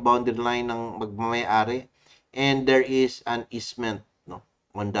ito lang yung boundary line ng magmamayari and there is an easement no,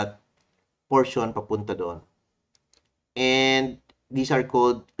 on that portion papunta doon. And these are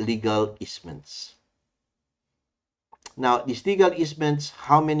called legal easements. Now, these legal easements,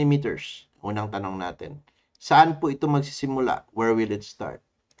 how many meters? Unang tanong natin. Saan po ito magsisimula? Where will it start?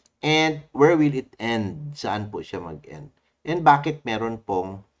 And where will it end? Saan po siya mag-end? And bakit meron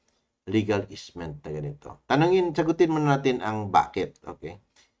pong legal easement na ganito? Sagutin muna natin ang bakit. Okay?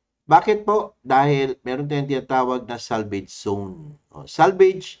 Bakit po? Dahil meron tayong tinatawag na salvage zone.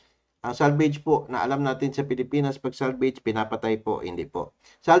 Salvage, ang salvage po, na alam natin sa Pilipinas, pag salvage, pinapatay po, hindi po.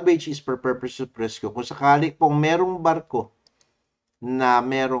 Salvage is for purpose of rescue. Kung sakali pong merong barko na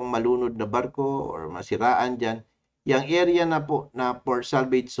merong malunod na barko or masiraan dyan, yung area na po na for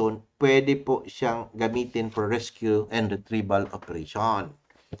salvage zone, pwede po siyang gamitin for rescue and retrieval operation.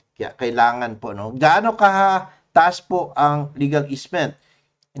 Kaya kailangan po, no? Gaano taas po ang legal easement?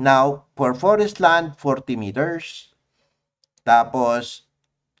 Now, for forest land, 40 meters. Tapos,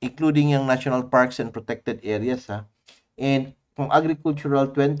 including yung national parks and protected areas, ha? And kung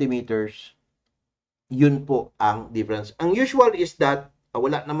agricultural, 20 meters, yun po ang difference. Ang usual is that,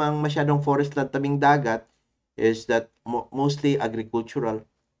 wala namang masyadong forest land tabing dagat, is that mostly agricultural,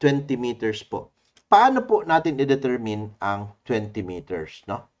 20 meters po. Paano po natin i-determine ang 20 meters,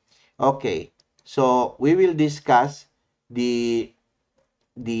 no? Okay. So, we will discuss the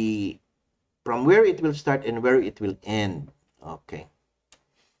from where it will start and where it will end. Okay.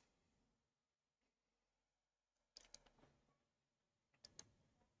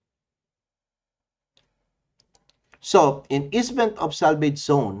 So, in easement of salvage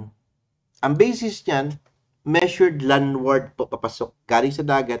zone, ang basis niyan, measured landward po papasok. Galing sa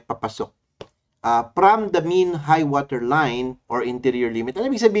dagat, papasok. From the mean high water line or interior limit.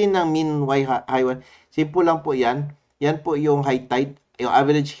 Ano ibig sabihin ng mean high water? Simple lang po yan. Yan po yung high tide, yung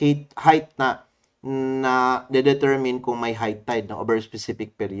average height na determine kung may high tide no, over a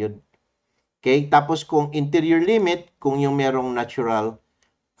specific period. Okay? Tapos kung interior limit, kung yung merong natural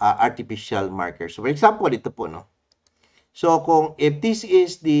artificial marker. So for example, ito po no. So kung if this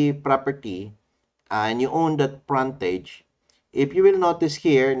is the property and you own that frontage, if you will notice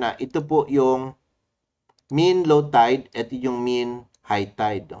here na ito po yung mean low tide at yung mean high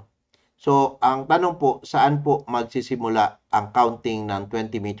tide. No? So, ang tanong po, saan po magsisimula ang counting ng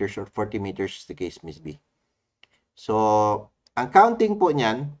 20 meters or 40 meters the case may be? So, ang counting po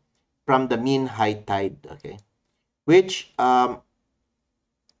niyan from the mean high tide, okay? Which,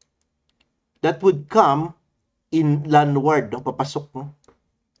 that would come in landward, no? Papasok, no?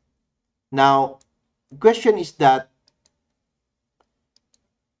 Now, question is that,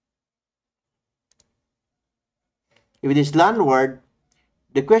 if it is landward,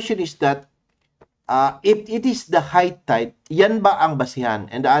 the question is that, if it is the high tide, yan ba ang basihan?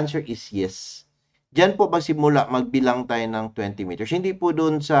 And the answer is yes. Diyan po magsimula magbilang tayo ng 20 meters. Hindi po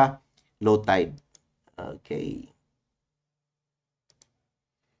doon sa low tide. Okay.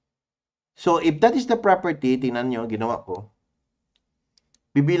 So, if that is the property, tingnan nyo, ginawa ko,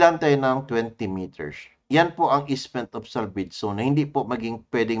 bibilang tayo ng 20 meters. Yan po ang easement of salvage zone na hindi po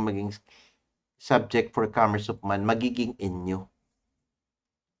pwedeng maging subject for commerce of man, magiging inyo.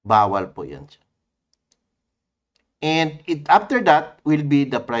 Bawal po yan. And after that will be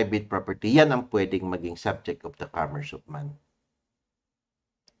the private property. Yan ang pwedeng maging subject of the commerce of man.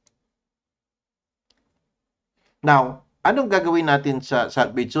 Now, anong gagawin natin sa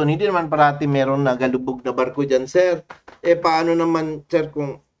salvage zone? Hindi naman parati meron na galubog na barko dyan, sir. Paano naman, sir,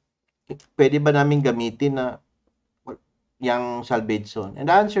 kung pwede ba namin gamitin na yung salvage zone? And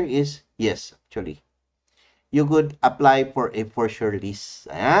the answer is yes, actually. You could apply for a for-sure lease.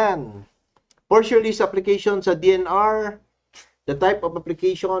 Ayan. For-sure lease application sa DNR, the type of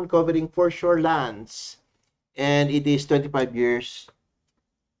application covering for-sure lands, and it is 25 years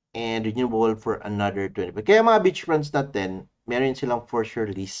and renewable for another 25. Kaya mga beachfronts natin, meron silang for-sure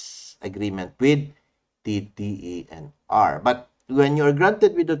lease agreement with TDENR. But when you're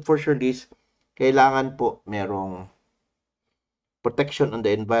granted with that for-sure lease, kailangan po merong protection on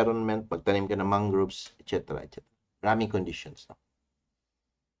the environment, pagtanim ka ng mangroves, etc. etc. Maraming conditions. No?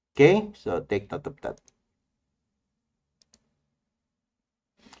 Okay? So, take note of that.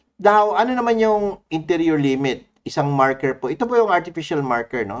 Now, ano naman yung interior limit? Isang marker po. Ito po yung artificial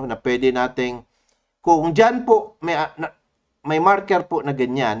marker, no? Na pwede nating, kung dyan po may marker po na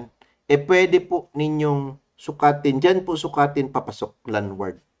ganyan, pwede po ninyong sukatin. Dyan po sukatin papasok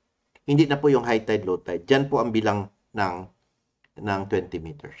landward. Hindi na po yung high tide, low tide. Dyan po ang bilang ng 20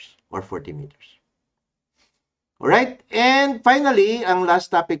 meters or 40 meters. Alright? And finally, ang last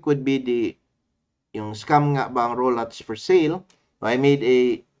topic would be yung scam nga ba ang rollouts for sale. So I made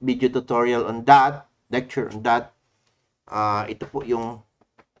a video tutorial on that, lecture on that. Ito po yung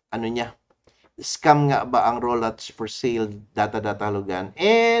ano niya, scam nga ba ang rollouts for sale, data hulugan.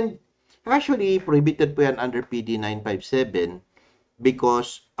 And actually, prohibited po yan under PD 957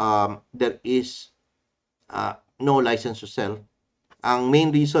 because there is no license to sell. Ang main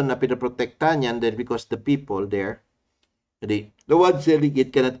reason na pinaprotektahan yan then because the people there, the one selling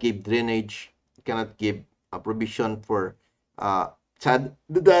it cannot give drainage, cannot give a provision for sa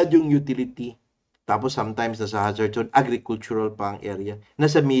yung utility. Tapos sometimes nasa hazard zone, agricultural pa ang area.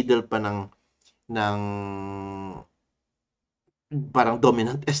 Nasa middle pa ng parang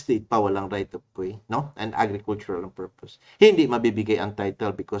dominant estate pa, walang right of way, no? And agricultural purpose. Hindi mabibigay ang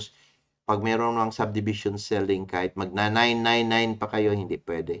title because pag meron ng subdivision selling, kahit magna 999 pa kayo, hindi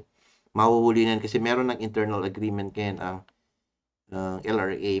pwede. Mahuhuli nan kasi meron ng internal agreement kayan ang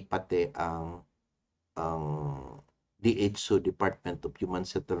LRA pati ang DHSO, Department of Human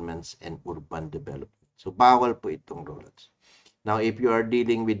Settlements and Urban Development. So, bawal po itong rollouts. Now, if you are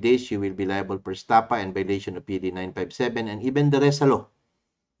dealing with this, you will be liable for stapa and violation of PD 957 and even the rest law,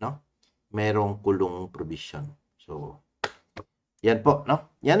 no? Merong kulong provision. So, yan po, no?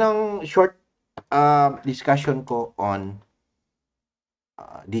 Yan ang short discussion ko on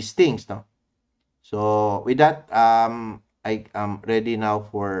these things, no? So, with that, I am ready now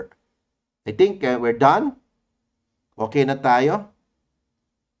for, I think we're done. Okay na tayo?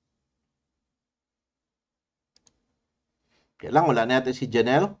 Kaya lang, wala na natin si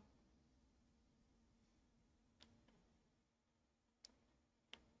Janelle.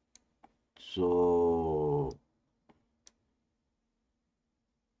 So,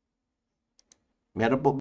 meron po